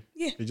want to do.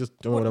 Yeah. You're just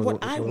doing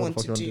what I want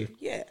to do.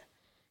 Yeah.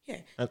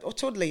 Yeah,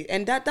 totally.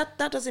 And that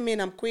doesn't mean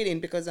I'm quitting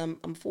because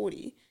I'm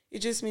 40. It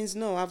just means,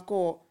 no, I've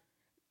got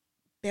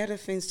better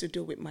things to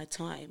do with my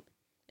time.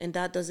 And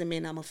that doesn't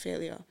mean I'm a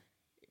failure.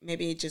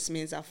 Maybe it just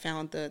means I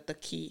found the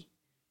key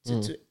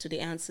to the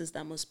answers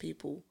that most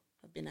people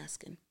have been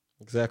asking.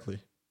 Exactly.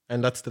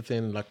 And that's the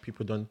thing, like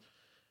people don't...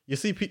 You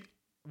see,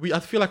 I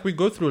feel like we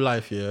go through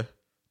life here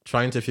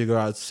trying to figure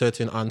out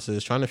certain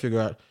answers, trying to figure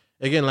out...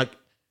 Again, like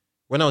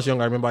when I was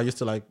young, I remember I used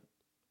to like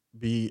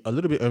be a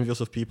little bit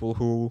envious of people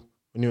who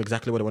knew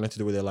exactly what they wanted to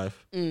do with their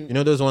life. You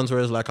know those ones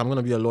where it's like, I'm going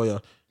to be a lawyer.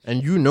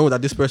 And you know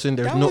that this person,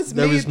 there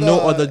is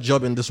no other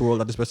job in this world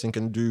that this person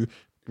can do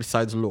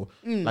besides law.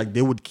 Like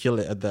they would kill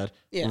it at that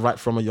right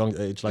from a young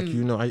age. Like,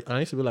 I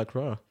used to be like,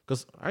 rah,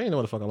 because I didn't know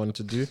what the fuck I wanted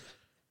to do.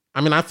 I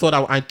mean, I thought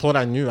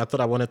I knew. I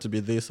thought I wanted to be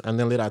this. And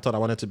then later I thought I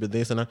wanted to be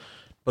this.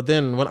 But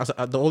then when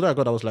the older I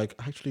got, I was like,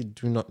 I actually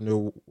do not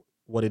know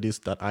what it is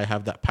that I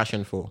have that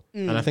passion for.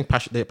 And I think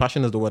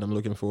passion is the word I'm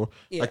looking for.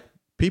 Yeah. Like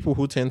people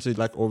who tend to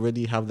like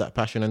already have that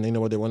passion and they know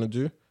what they want to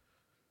do,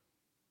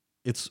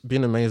 it's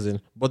been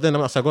amazing. But then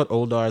as I got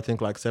older, I think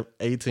like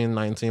 18,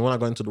 19, when I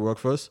got into the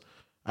workforce,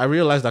 I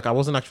realized like I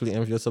wasn't actually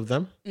envious of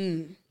them.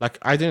 Like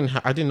I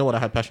didn't know what I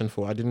had passion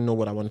for. I didn't know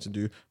what I wanted to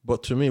do.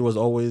 But to me, it was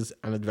always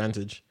an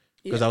advantage.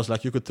 Because I was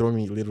like, you could throw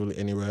me literally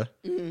anywhere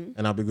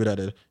and I'll be good at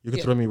it. You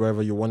could throw me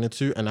wherever you wanted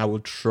to and I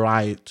would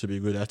try to be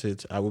good at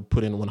it. I would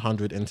put in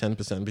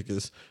 110%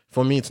 because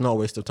for me, it's not a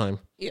waste of time.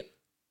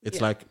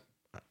 It's like,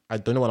 I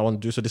don't know what I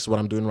want to do, so this is what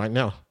I'm doing right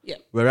now.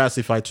 Whereas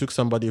if I took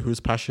somebody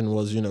whose passion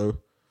was,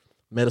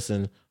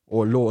 medicine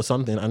or law or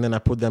something, and then I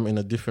put them in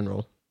a different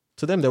role,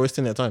 to them, they're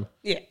wasting their time.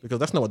 Because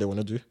that's not what they want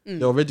to do.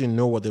 They already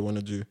know what they want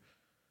to do.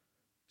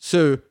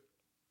 So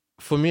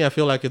for me, I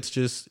feel like it's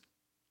just...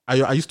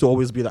 I used to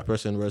always be that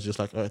person where it's just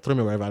like, throw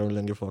me wherever, I don't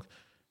really give a fuck.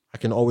 I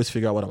can always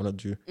figure out what I want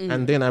to do.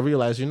 And then I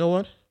realized, you know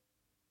what?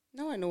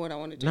 Now I know what I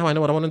want to do. Now I know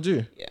what I want to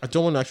do. I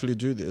don't want to actually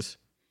do this.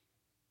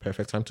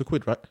 Perfect time to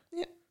quit, right?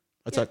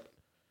 It's like,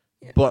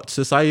 but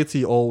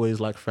society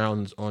always like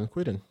frowns on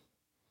quitting.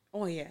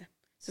 Oh yeah,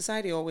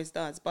 society always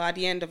does. But at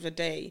the end of the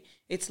day,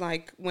 it's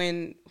like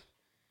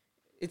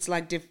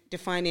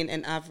defining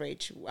an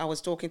average. I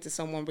was talking to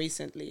someone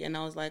recently and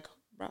I was like,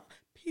 bro,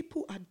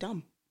 people are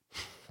dumb.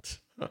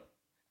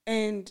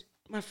 And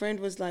my friend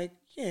was like,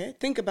 yeah,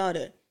 think about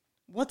it.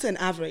 What's an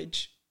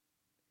average?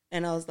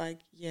 And I was like,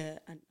 yeah,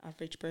 an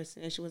average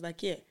person. And she was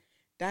like, yeah,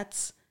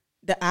 that's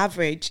the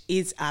average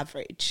is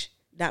average.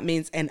 That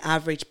means an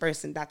average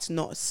person that's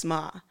not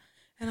smart.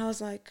 And I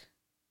was like,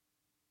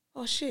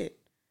 oh shit.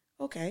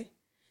 Okay.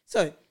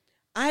 So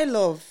I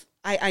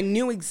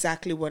knew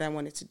exactly what I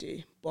wanted to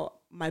do, but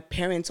my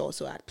parents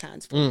also had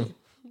plans for me.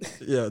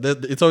 Yeah,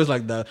 it's always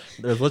like that.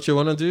 There's what you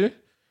want to do.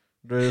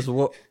 There's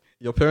what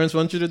your parents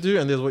want you to do,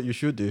 and there's what you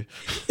should do.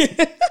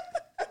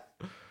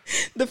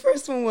 The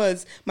first one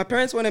was, my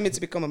parents wanted me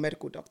to become a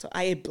medical doctor.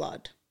 I ate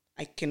blood.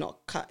 I cannot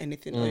cut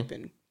anything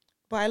open.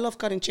 But I love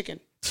cutting chicken.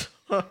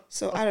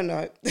 So I don't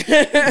know.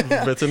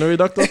 Veterinary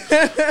doctor?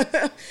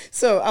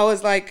 So I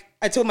was like,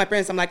 I told my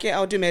parents, I'm like, yeah,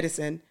 I'll do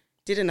medicine.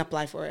 Didn't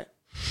apply for it.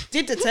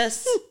 Did the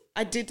test.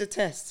 I did the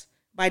test.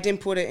 But I didn't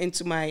put it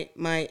into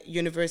my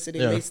university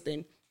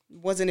listing.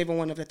 Wasn't even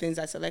one of the things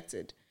I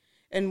selected.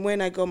 And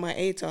when I got my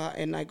ATAR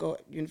and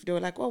they were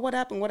like, oh, what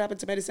happened? What happened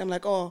to medicine? I'm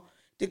like, oh,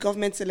 the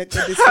government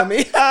selected this for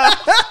me.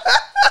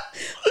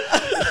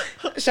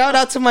 Shout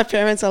out to my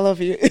parents. I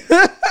love you.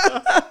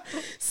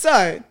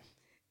 So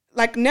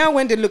like now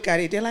when they look at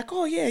it, they're like,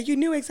 oh yeah, you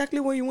knew exactly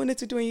what you wanted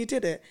to do and you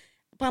did it.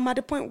 But I'm at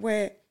the point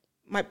where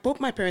both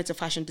my parents are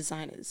fashion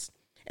designers,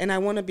 and I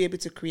want to be able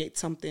to create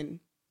something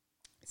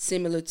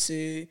similar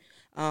to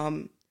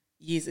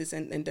Yeezys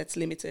and That's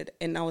Limited.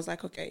 And I was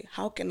like, okay,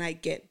 how can I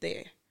get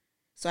there?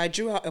 So I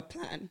drew out a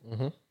plan,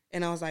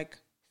 and I was like,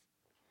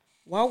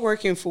 while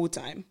working full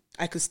time,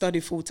 I could study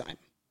full time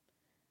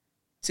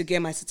to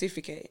get my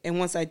certificate. And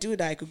once I do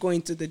that, I could go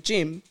into the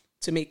gym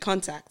to make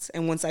contacts.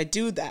 And once I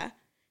do that,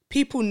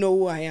 people know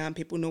who I am,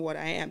 people know what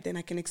I am. Then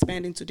I can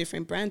expand into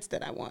different brands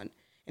that I want.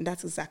 And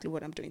that's exactly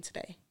what I'm doing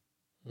today.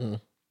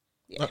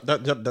 Yeah.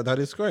 That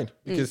is great.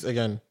 Because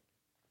again,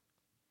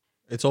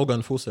 it's all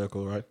gone full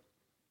circle, right?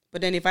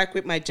 But then if I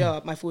quit my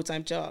job, my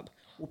full-time job,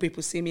 will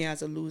people see me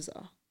as a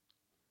loser?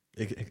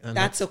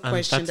 That's a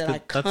question that I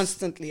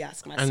constantly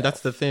ask myself. And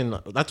that's the thing.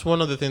 That's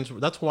one of the things.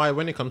 That's why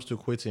when it comes to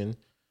quitting,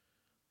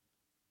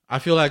 I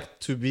feel like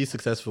to be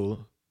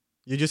successful,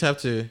 you just have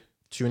to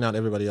tune out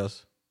everybody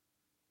else.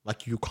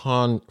 Like you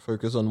can't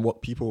focus on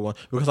what people want.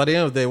 Because at the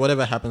end of the day,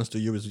 whatever happens to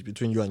you is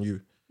between you and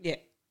you. Yeah.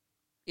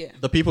 Yeah.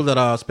 The people that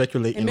are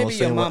speculating or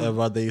saying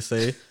whatever they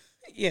say,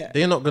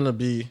 they're not going to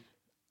be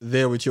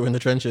there with you in the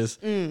trenches.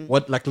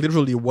 What, like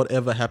literally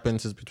whatever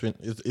happens is between,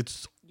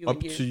 it's up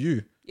to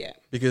you. Yeah.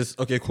 Because,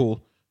 okay,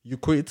 cool. You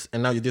quit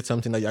and now you did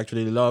something that you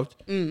actually loved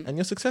and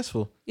you're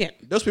successful. Yeah.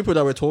 Those people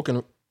that were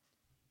talking,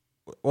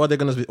 what are they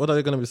going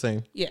to be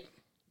saying? Yeah.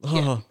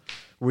 Oh,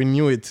 we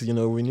knew it,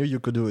 we knew you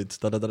could do it.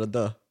 Da da da da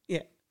da.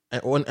 Yeah.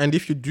 And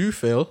if you do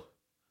fail,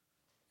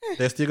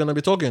 they're still going to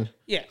be talking.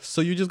 Yeah. So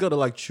you just got to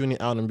like tune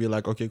it out and be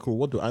like, okay, cool.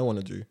 What do I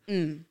want to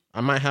do?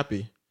 Am I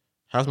happy?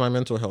 How's my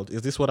mental health?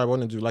 Is this what I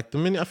want to do? Like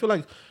I feel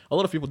like a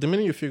lot of people, the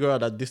minute you figure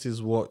out that this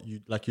is what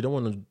you like, you don't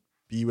want to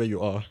be where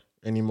you are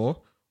anymore,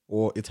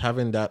 or it's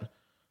having that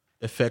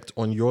effect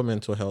on your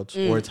mental health,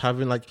 or it's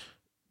having like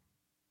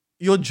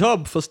your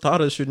job for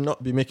starters should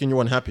not be making you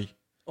unhappy.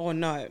 Oh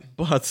no.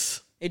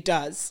 But it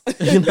does.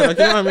 you know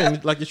what I mean?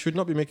 Like it should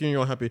not be making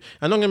you unhappy.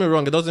 And don't get me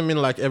wrong, it doesn't mean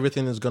like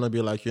everything is gonna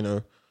be like,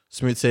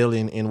 smooth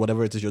sailing in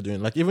whatever it is you're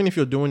doing. Like even if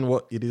you're doing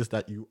what it is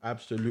that you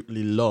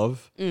absolutely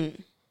love,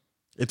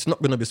 it's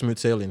not gonna be smooth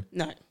sailing.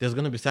 No. There's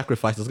gonna be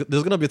sacrifices.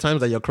 There's gonna be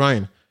times that you're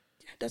crying.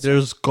 That's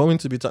There's going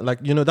to be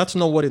that's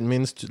not what it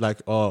means to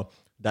like,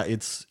 that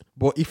it's,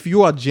 but if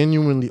you are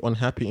genuinely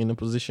unhappy in a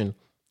position,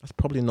 that's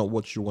probably not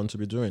what you want to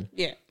be doing.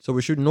 Yeah. So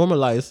we should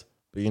normalize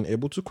being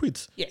able to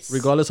quit. Yes.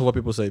 Regardless of what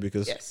people say,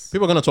 because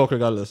people are going to talk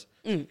regardless.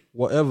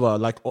 Whatever.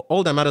 Like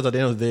all that matters at the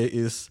end of the day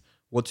is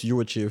what you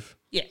achieve.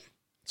 Yeah.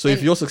 So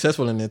if you're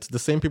successful in it, the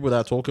same people that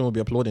are talking will be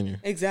applauding you.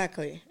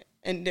 Exactly.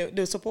 And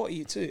they'll support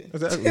you too.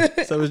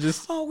 Exactly. So it's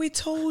just, oh, we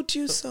told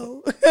you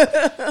so.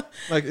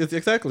 like it's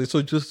exactly.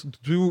 So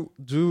just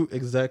do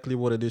exactly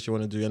what it is you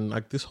want to do. And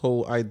like this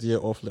whole idea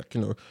of like,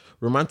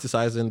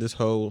 romanticizing this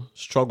whole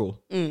struggle.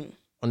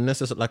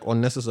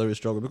 Unnecessary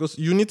struggle, because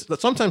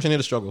sometimes you need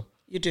a struggle.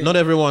 You do. Not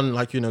everyone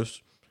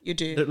you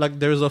do. Like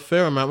there is a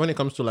fair amount when it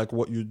comes to like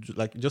what you do,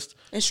 like just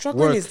and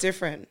struggling is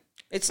different.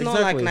 It's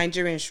not like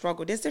Nigerian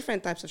struggle. There's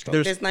different types of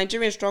struggle. There's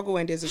Nigerian struggle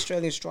and there's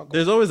Australian struggle.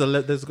 There's always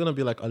there's gonna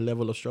be like a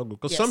level of struggle,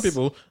 because some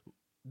people,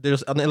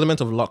 there's an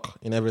element of luck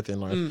in everything,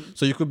 right?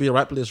 So you could be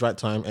right place, right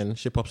time, and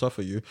shit pops up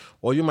for you,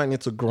 or you might need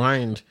to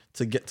grind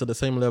to get to the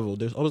same level.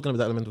 There's always gonna be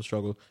that element of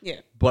struggle. Yeah.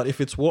 But if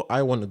it's what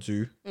I want to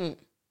do,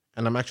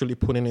 and I'm actually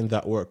putting in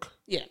that work,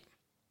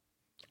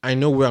 I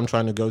know where I'm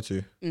trying to go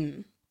to.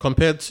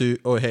 Compared to,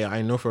 oh, hey,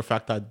 I know for a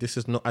fact that this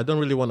is not, I don't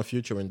really want a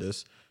future in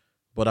this,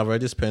 but I've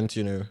already spent,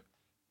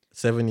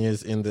 7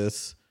 years in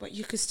this. But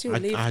you could still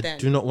live then. I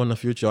do not want a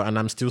future, and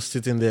I'm still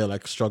sitting there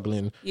like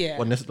struggling.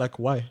 Yeah. Like,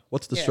 why?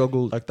 What's the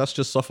struggle? Like, that's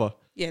just suffer.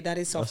 Yeah, that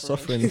is suffering.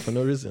 Suffering for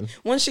no reason.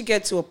 Once you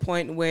get to a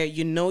point where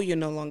you're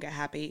no longer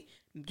happy,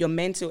 your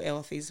mental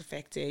health is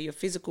affected, your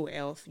physical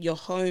health, your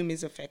home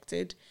is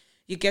affected,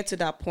 you get to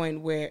that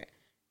point where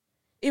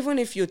even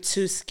if you're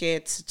too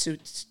scared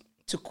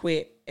to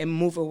quit and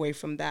move away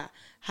from that,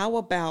 how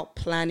about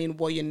planning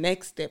what your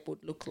next step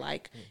would look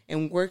like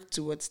and work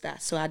towards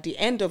that? So at the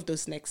end of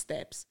those next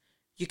steps,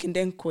 you can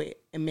then quit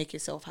and make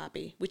yourself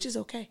happy, which is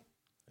okay.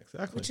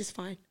 Exactly. Which is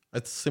fine.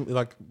 It's simply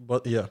like,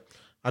 but yeah,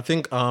 I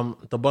think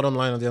the bottom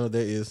line at the end of the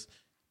day is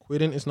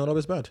quitting is not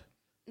always bad.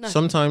 No.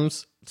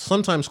 Sometimes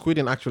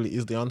quitting actually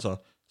is the answer.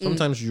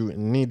 Sometimes you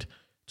need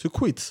to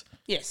quit.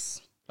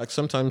 Yes. Like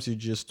sometimes you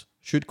just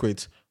should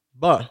quit.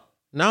 But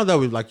now that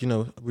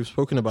we've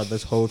spoken about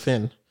this whole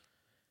thing,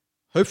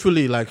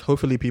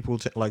 hopefully people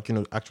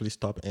actually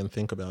stop and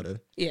think about it.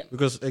 Yeah.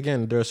 Because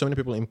again, there are so many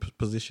people in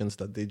positions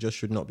that they just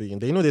should not be in.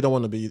 They know they don't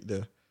want to be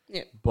there.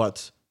 Yeah.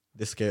 But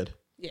they're scared.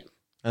 Yeah.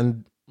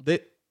 And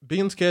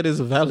being scared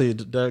is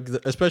valid,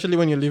 especially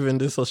when you live in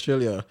this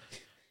Australia.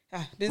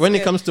 When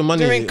it comes to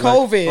money, during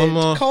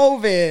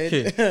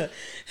COVID,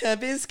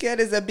 being scared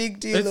is a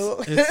big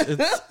deal.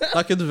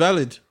 It's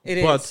valid.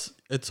 But is.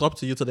 It's up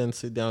to you to then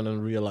sit down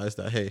and realize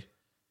that, hey,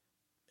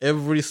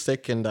 every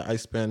second that I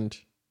spend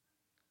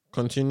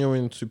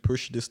continuing to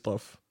push this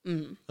stuff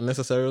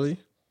unnecessarily,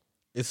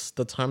 it's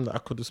the time that I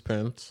could have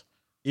spent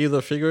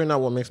either figuring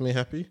out what makes me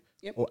happy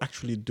Yep. or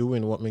actually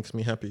doing what makes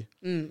me happy.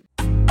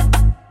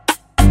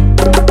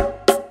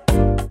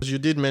 You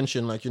did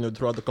mention, like,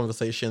 throughout the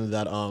conversation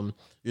that,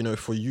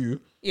 for you,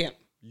 Yeah.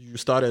 you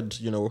started,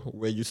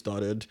 where you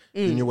started,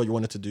 you knew what you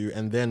wanted to do,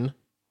 and then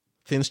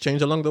things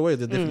changed along the way.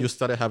 You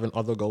started having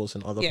other goals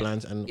and other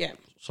plans, and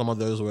some of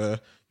those were,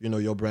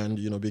 your brand,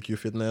 BQ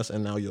Fitness,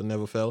 and now you'll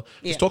Never Fail.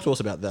 Just talk to us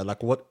about that. Like,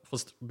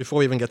 before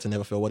we even get to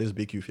Never Fail, what is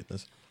BQ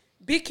Fitness?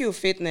 BQ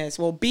Fitness,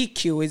 well,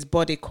 BQ is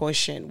body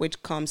quotient,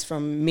 which comes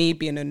from me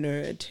being a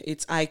nerd.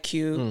 It's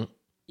IQ,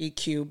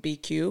 EQ,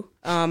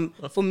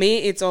 BQ. For me,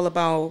 it's all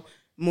about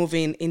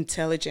moving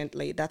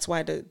intelligently. That's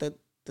why the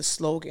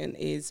slogan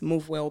is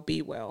move well,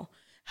 be well.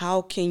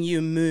 How can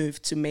you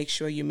move to make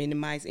sure you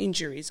minimize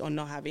injuries or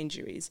not have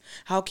injuries?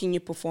 How can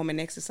you perform an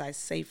exercise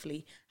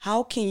safely?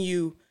 How can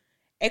you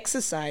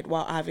exercise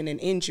while having an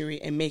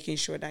injury and making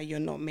sure that you're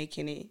not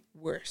making it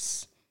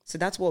worse? So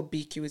that's what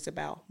BQ is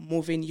about,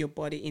 moving your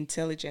body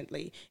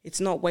intelligently. It's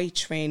not weight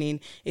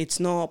training.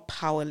 It's not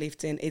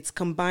powerlifting. It's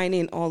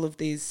combining all of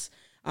these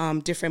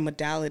different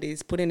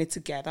modalities, putting it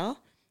together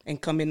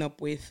and coming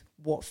up with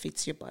what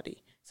fits your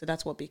body. So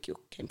that's what BQ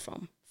came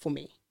from for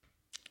me.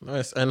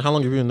 Nice. And how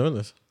long have you been doing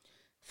this?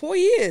 4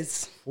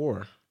 years.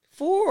 4.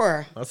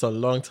 4. That's a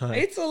long time.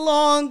 It's a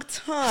long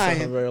time.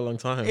 It's a very long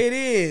time. It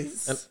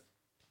is. And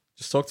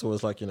just talk to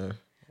us, like,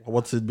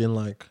 what's it been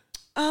like?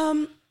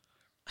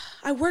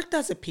 I worked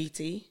as a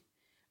PT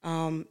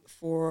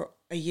for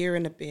a year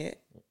and a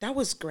bit. That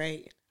was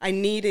great. I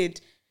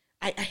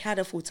had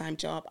a full-time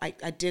job. I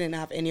didn't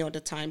have any other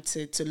time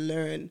to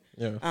learn.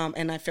 Yeah.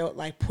 And I felt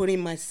like putting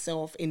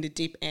myself in the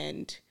deep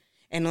end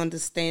and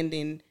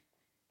understanding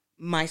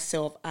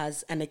myself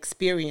as an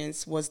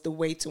experience was the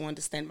way to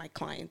understand my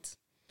clients.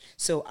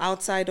 So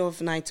outside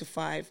of 9 to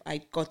 5,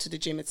 I got to the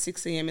gym at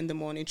 6 a.m. in the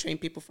morning, train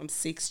people from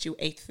 6 to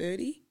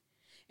 8:30,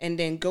 and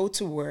then go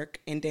to work.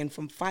 And then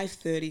from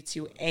 5:30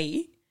 to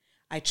 8,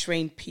 I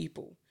trained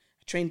people.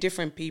 I trained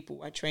different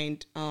people. I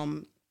trained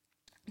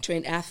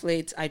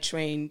athletes. I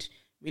trained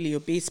really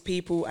obese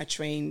people. I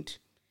trained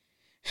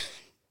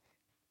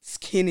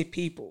skinny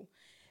people.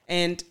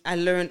 And I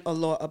learned a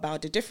lot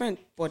about the different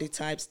body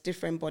types,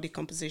 different body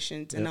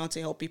compositions, and how to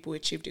help people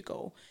achieve the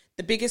goal.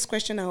 The biggest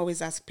question I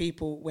always ask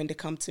people when they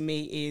come to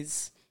me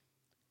is,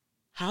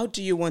 how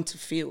do you want to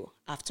feel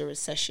after a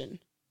session?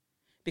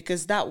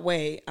 Because that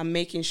way I'm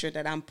making sure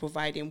that I'm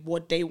providing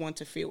what they want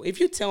to feel.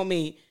 If you tell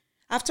me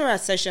after a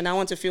session, I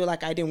want to feel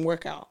like I didn't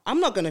work out, I'm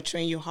not going to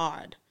train you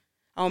hard.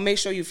 I'll make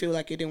sure you feel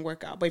like you didn't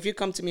work out. But if you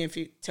come to me and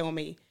you tell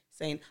me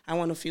saying, I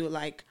want to feel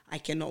like I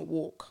cannot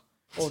walk,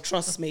 or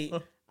trust me,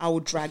 I will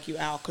drag you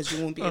out because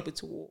you won't be able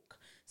to walk.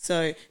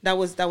 So that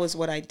was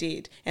what I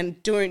did.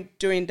 And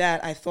during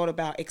that, I thought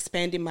about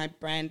expanding my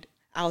brand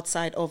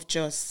outside of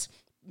just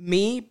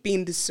me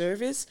being the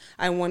service.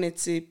 I wanted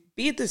to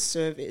be the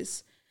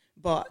service,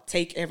 but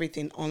take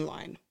everything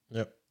online.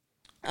 Yep.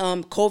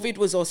 COVID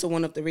was also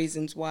one of the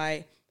reasons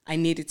why I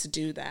needed to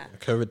do that.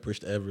 COVID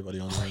pushed everybody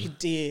online. It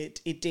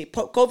did.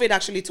 COVID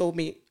actually told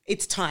me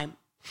it's time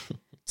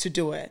to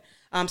do it.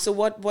 So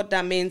what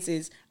that means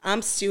is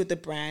I'm still the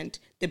brand.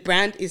 The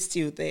brand is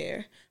still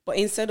there. But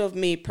instead of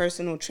me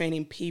personal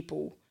training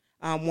people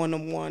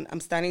one-on-one, I'm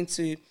starting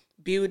to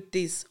build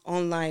this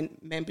online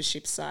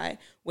membership site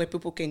where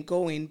people can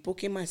go in,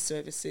 book in my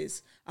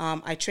services.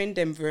 I train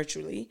them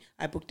virtually.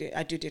 I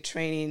do the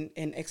training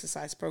and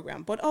exercise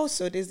program. But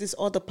also there's this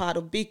other part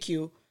of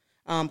BQ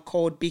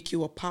called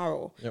BQ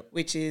Apparel,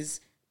 which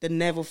is the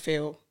Never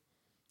Fail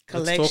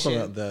collection. Let's talk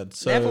about that.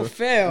 So Never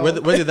Fail.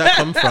 Where did that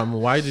come from?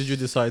 Why did you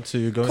decide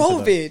to go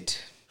into that?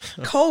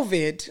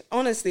 COVID.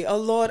 Honestly, a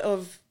lot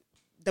of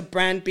the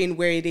brand being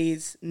where it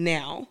is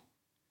now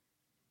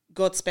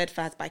got sped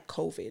fast by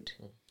COVID.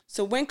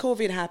 So when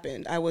COVID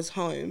happened, I was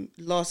home,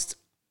 lost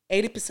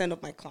 80%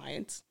 of my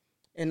clients,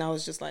 and I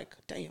was just like,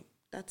 damn,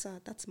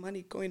 that's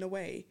money going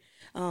away.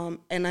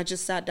 And I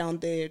just sat down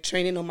there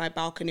training on my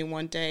balcony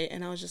one day,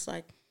 and I was just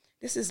like,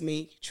 this is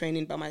me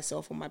training by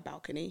myself on my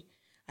balcony.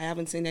 I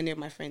haven't seen any of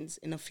my friends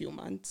in a few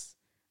months.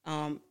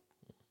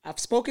 I've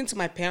spoken to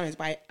my parents,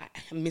 but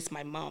I miss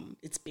my mom.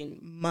 It's been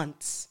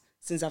months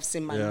since I've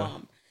seen my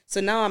mom. So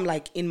now I'm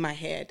like in my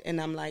head,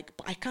 and I'm like,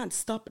 but I can't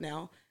stop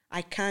now.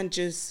 I can't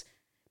just,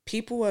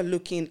 people are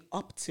looking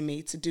up to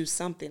me to do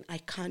something. I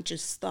can't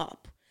just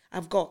stop.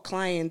 I've got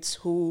clients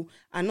who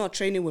are not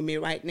training with me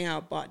right now,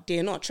 but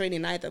they're not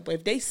training either. But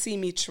if they see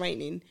me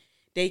training,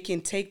 they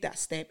can take that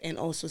step and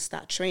also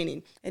start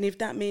training. And if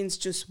that means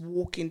just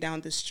walking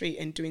down the street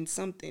and doing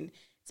something,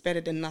 it's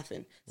better than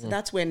nothing. So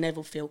that's where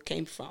Never Fail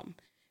came from.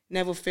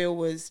 Never Fail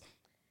was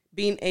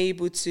being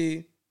able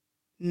to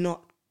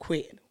not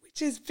quit,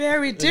 which is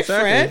very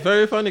different. Exactly.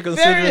 Very funny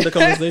considering the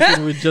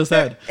conversation we just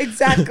had.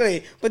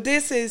 Exactly. But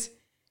this is,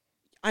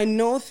 I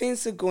know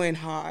things are going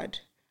hard.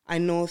 I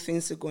know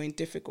things are going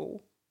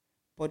difficult,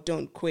 but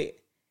don't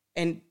quit.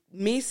 And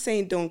me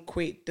saying don't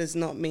quit does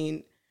not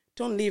mean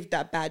don't leave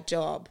that bad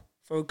job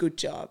for a good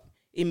job.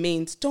 It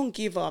means don't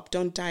give up.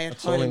 Don't die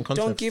at home.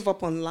 Don't give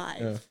up on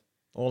life. Yeah.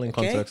 All in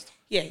context.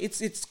 Yeah,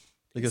 it's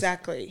Because,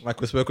 exactly. like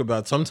we spoke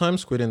about,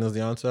 sometimes quitting is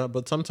the answer,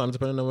 but sometimes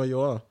depending on where you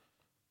are.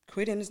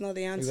 Quitting is not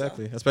the answer.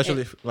 Exactly.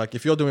 Especially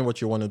if you're doing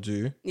what you want to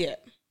do. Yeah.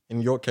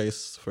 In your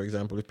case, for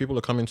example, if people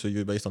are coming to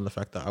you based on the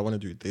fact that I want to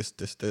do this,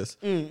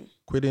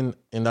 quitting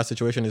in that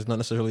situation is not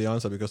necessarily the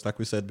answer, because like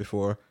we said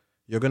before,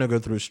 you're going to go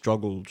through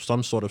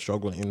some sort of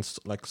struggle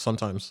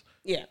sometimes.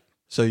 Yeah.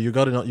 So you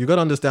got to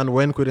understand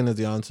when quitting is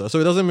the answer. So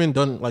it doesn't mean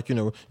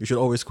you should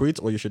always quit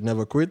or you should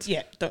never quit.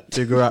 Yeah. Don't.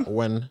 Figure out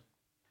when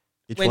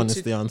one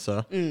is the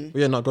answer. But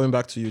yeah, not going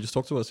back to you, just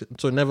talk to us.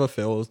 So never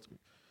fails.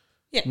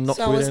 Yeah. Not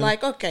so quitting. I was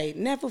like, okay,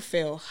 never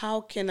fail.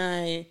 How can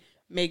I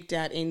make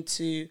that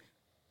into...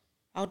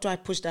 How do I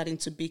push that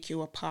into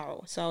BQ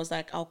Apparel? So I was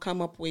like, I'll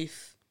come up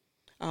with,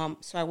 so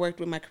I worked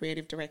with my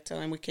creative director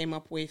and we came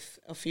up with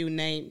a few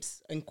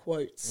names and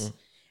quotes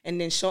and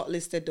then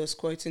shortlisted those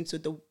quotes into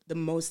the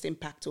most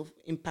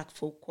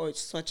impactful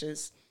quotes, such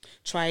as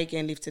try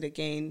again, lift it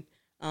again,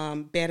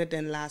 better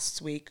than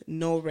last week,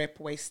 no rep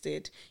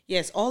wasted.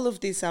 Yes, all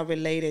of these are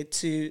related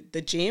to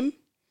the gym,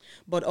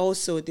 but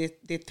also the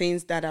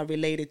things that are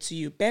related to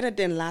you. Better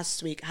than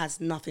last week has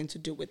nothing to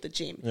do with the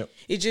gym. Yep.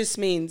 It just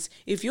means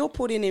if you're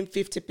putting in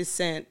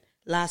 50%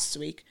 last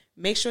week,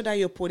 make sure that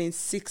you're putting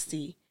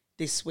 60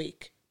 this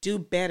week. Do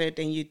better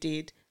than you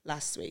did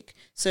last week.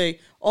 So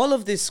all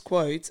of these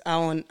quotes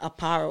are on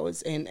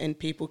apparels and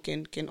people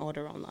can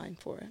order online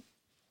for it.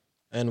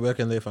 And where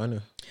can they find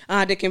it?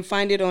 They can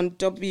find it on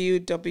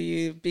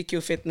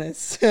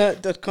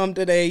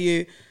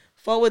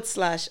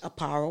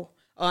www.bqfitness.com.au/apparel.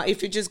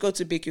 If you just go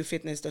to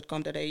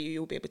bqfitness.com.au,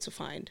 you'll be able to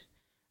find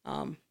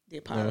the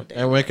apparel there.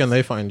 And where can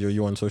they find you?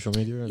 You on social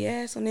media?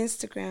 Yes, on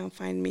Instagram.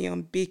 Find me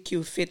on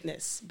BQ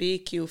Fitness.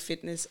 BQ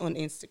Fitness on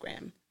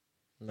Instagram.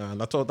 Nah,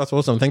 that's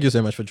awesome. Thank you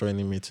so much for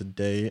joining me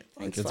today.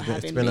 Thanks It's for been,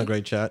 having it's been me. a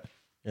great chat.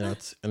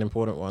 It's an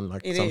important one,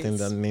 It something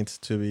is. that needs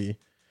to be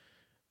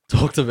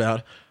talked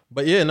about.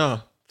 But yeah,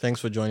 no,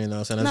 thanks for joining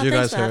us. And as you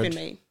thanks guys for heard, having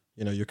me.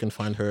 you can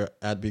find her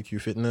at BQ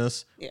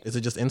Fitness. Yeah. Is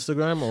it just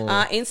Instagram or?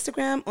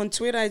 Instagram. On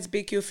Twitter, it's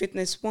BQ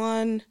Fitness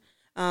 1.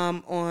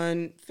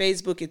 On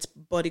Facebook, it's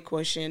Body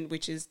Quotient,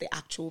 which is the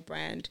actual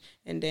brand.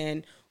 And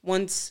then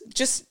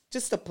just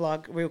a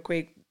plug real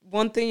quick.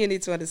 One thing you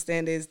need to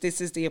understand is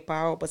this is the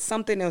apparel, but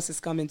something else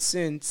is coming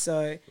soon.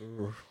 So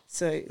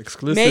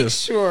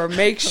Exclusive.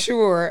 make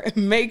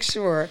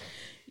sure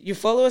you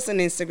follow us on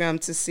Instagram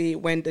to see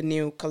when the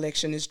new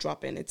collection is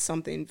dropping. It's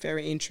something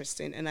very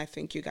interesting, and I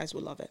think you guys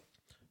will love it.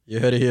 You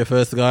heard it here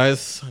first,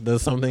 guys.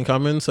 There's something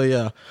coming. So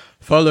yeah,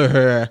 follow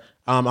her.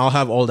 I'll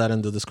have all that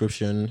in the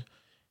description,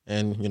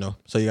 and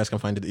so you guys can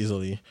find it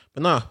easily.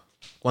 But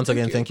once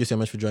again, thank you so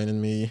much for joining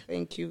me.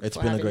 Thank you. It's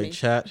been a great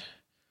chat.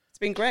 It's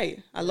been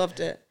great. I loved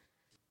it.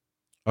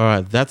 All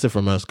right, that's it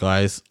from us,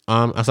 guys.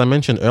 As I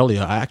mentioned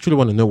earlier, I actually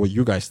want to know what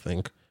you guys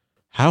think.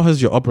 How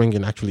has your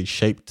upbringing actually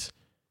shaped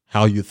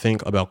how you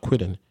think about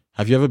quitting?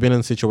 Have you ever been in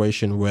a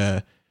situation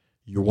where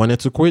you wanted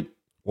to quit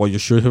or you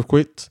should have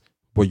quit,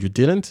 but you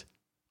didn't?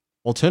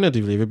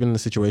 Alternatively, have you been in a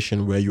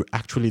situation where you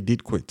actually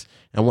did quit?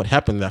 And what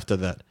happened after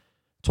that?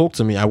 Talk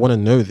to me. I want to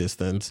know this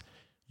then.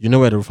 You know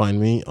where to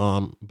find me,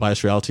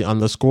 BiasReality_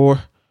 on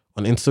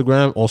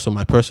Instagram. Also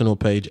my personal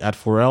page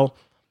 @Pharrell.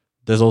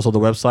 There's also the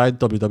website,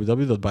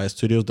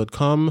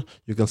 www.biasstudios.com.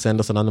 You can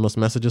send us anonymous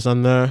messages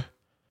on there.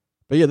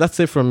 But yeah, that's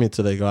it from me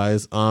today,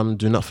 guys.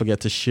 Do not forget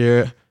to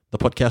share the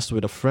podcast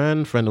with a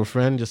friend or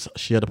friend. Just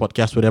share the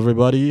podcast with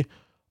everybody.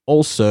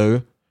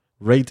 Also,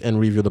 rate and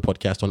review the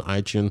podcast on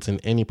iTunes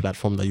and any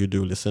platform that you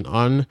do listen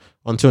on.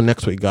 Until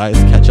next week, guys.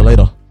 Catch you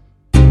later.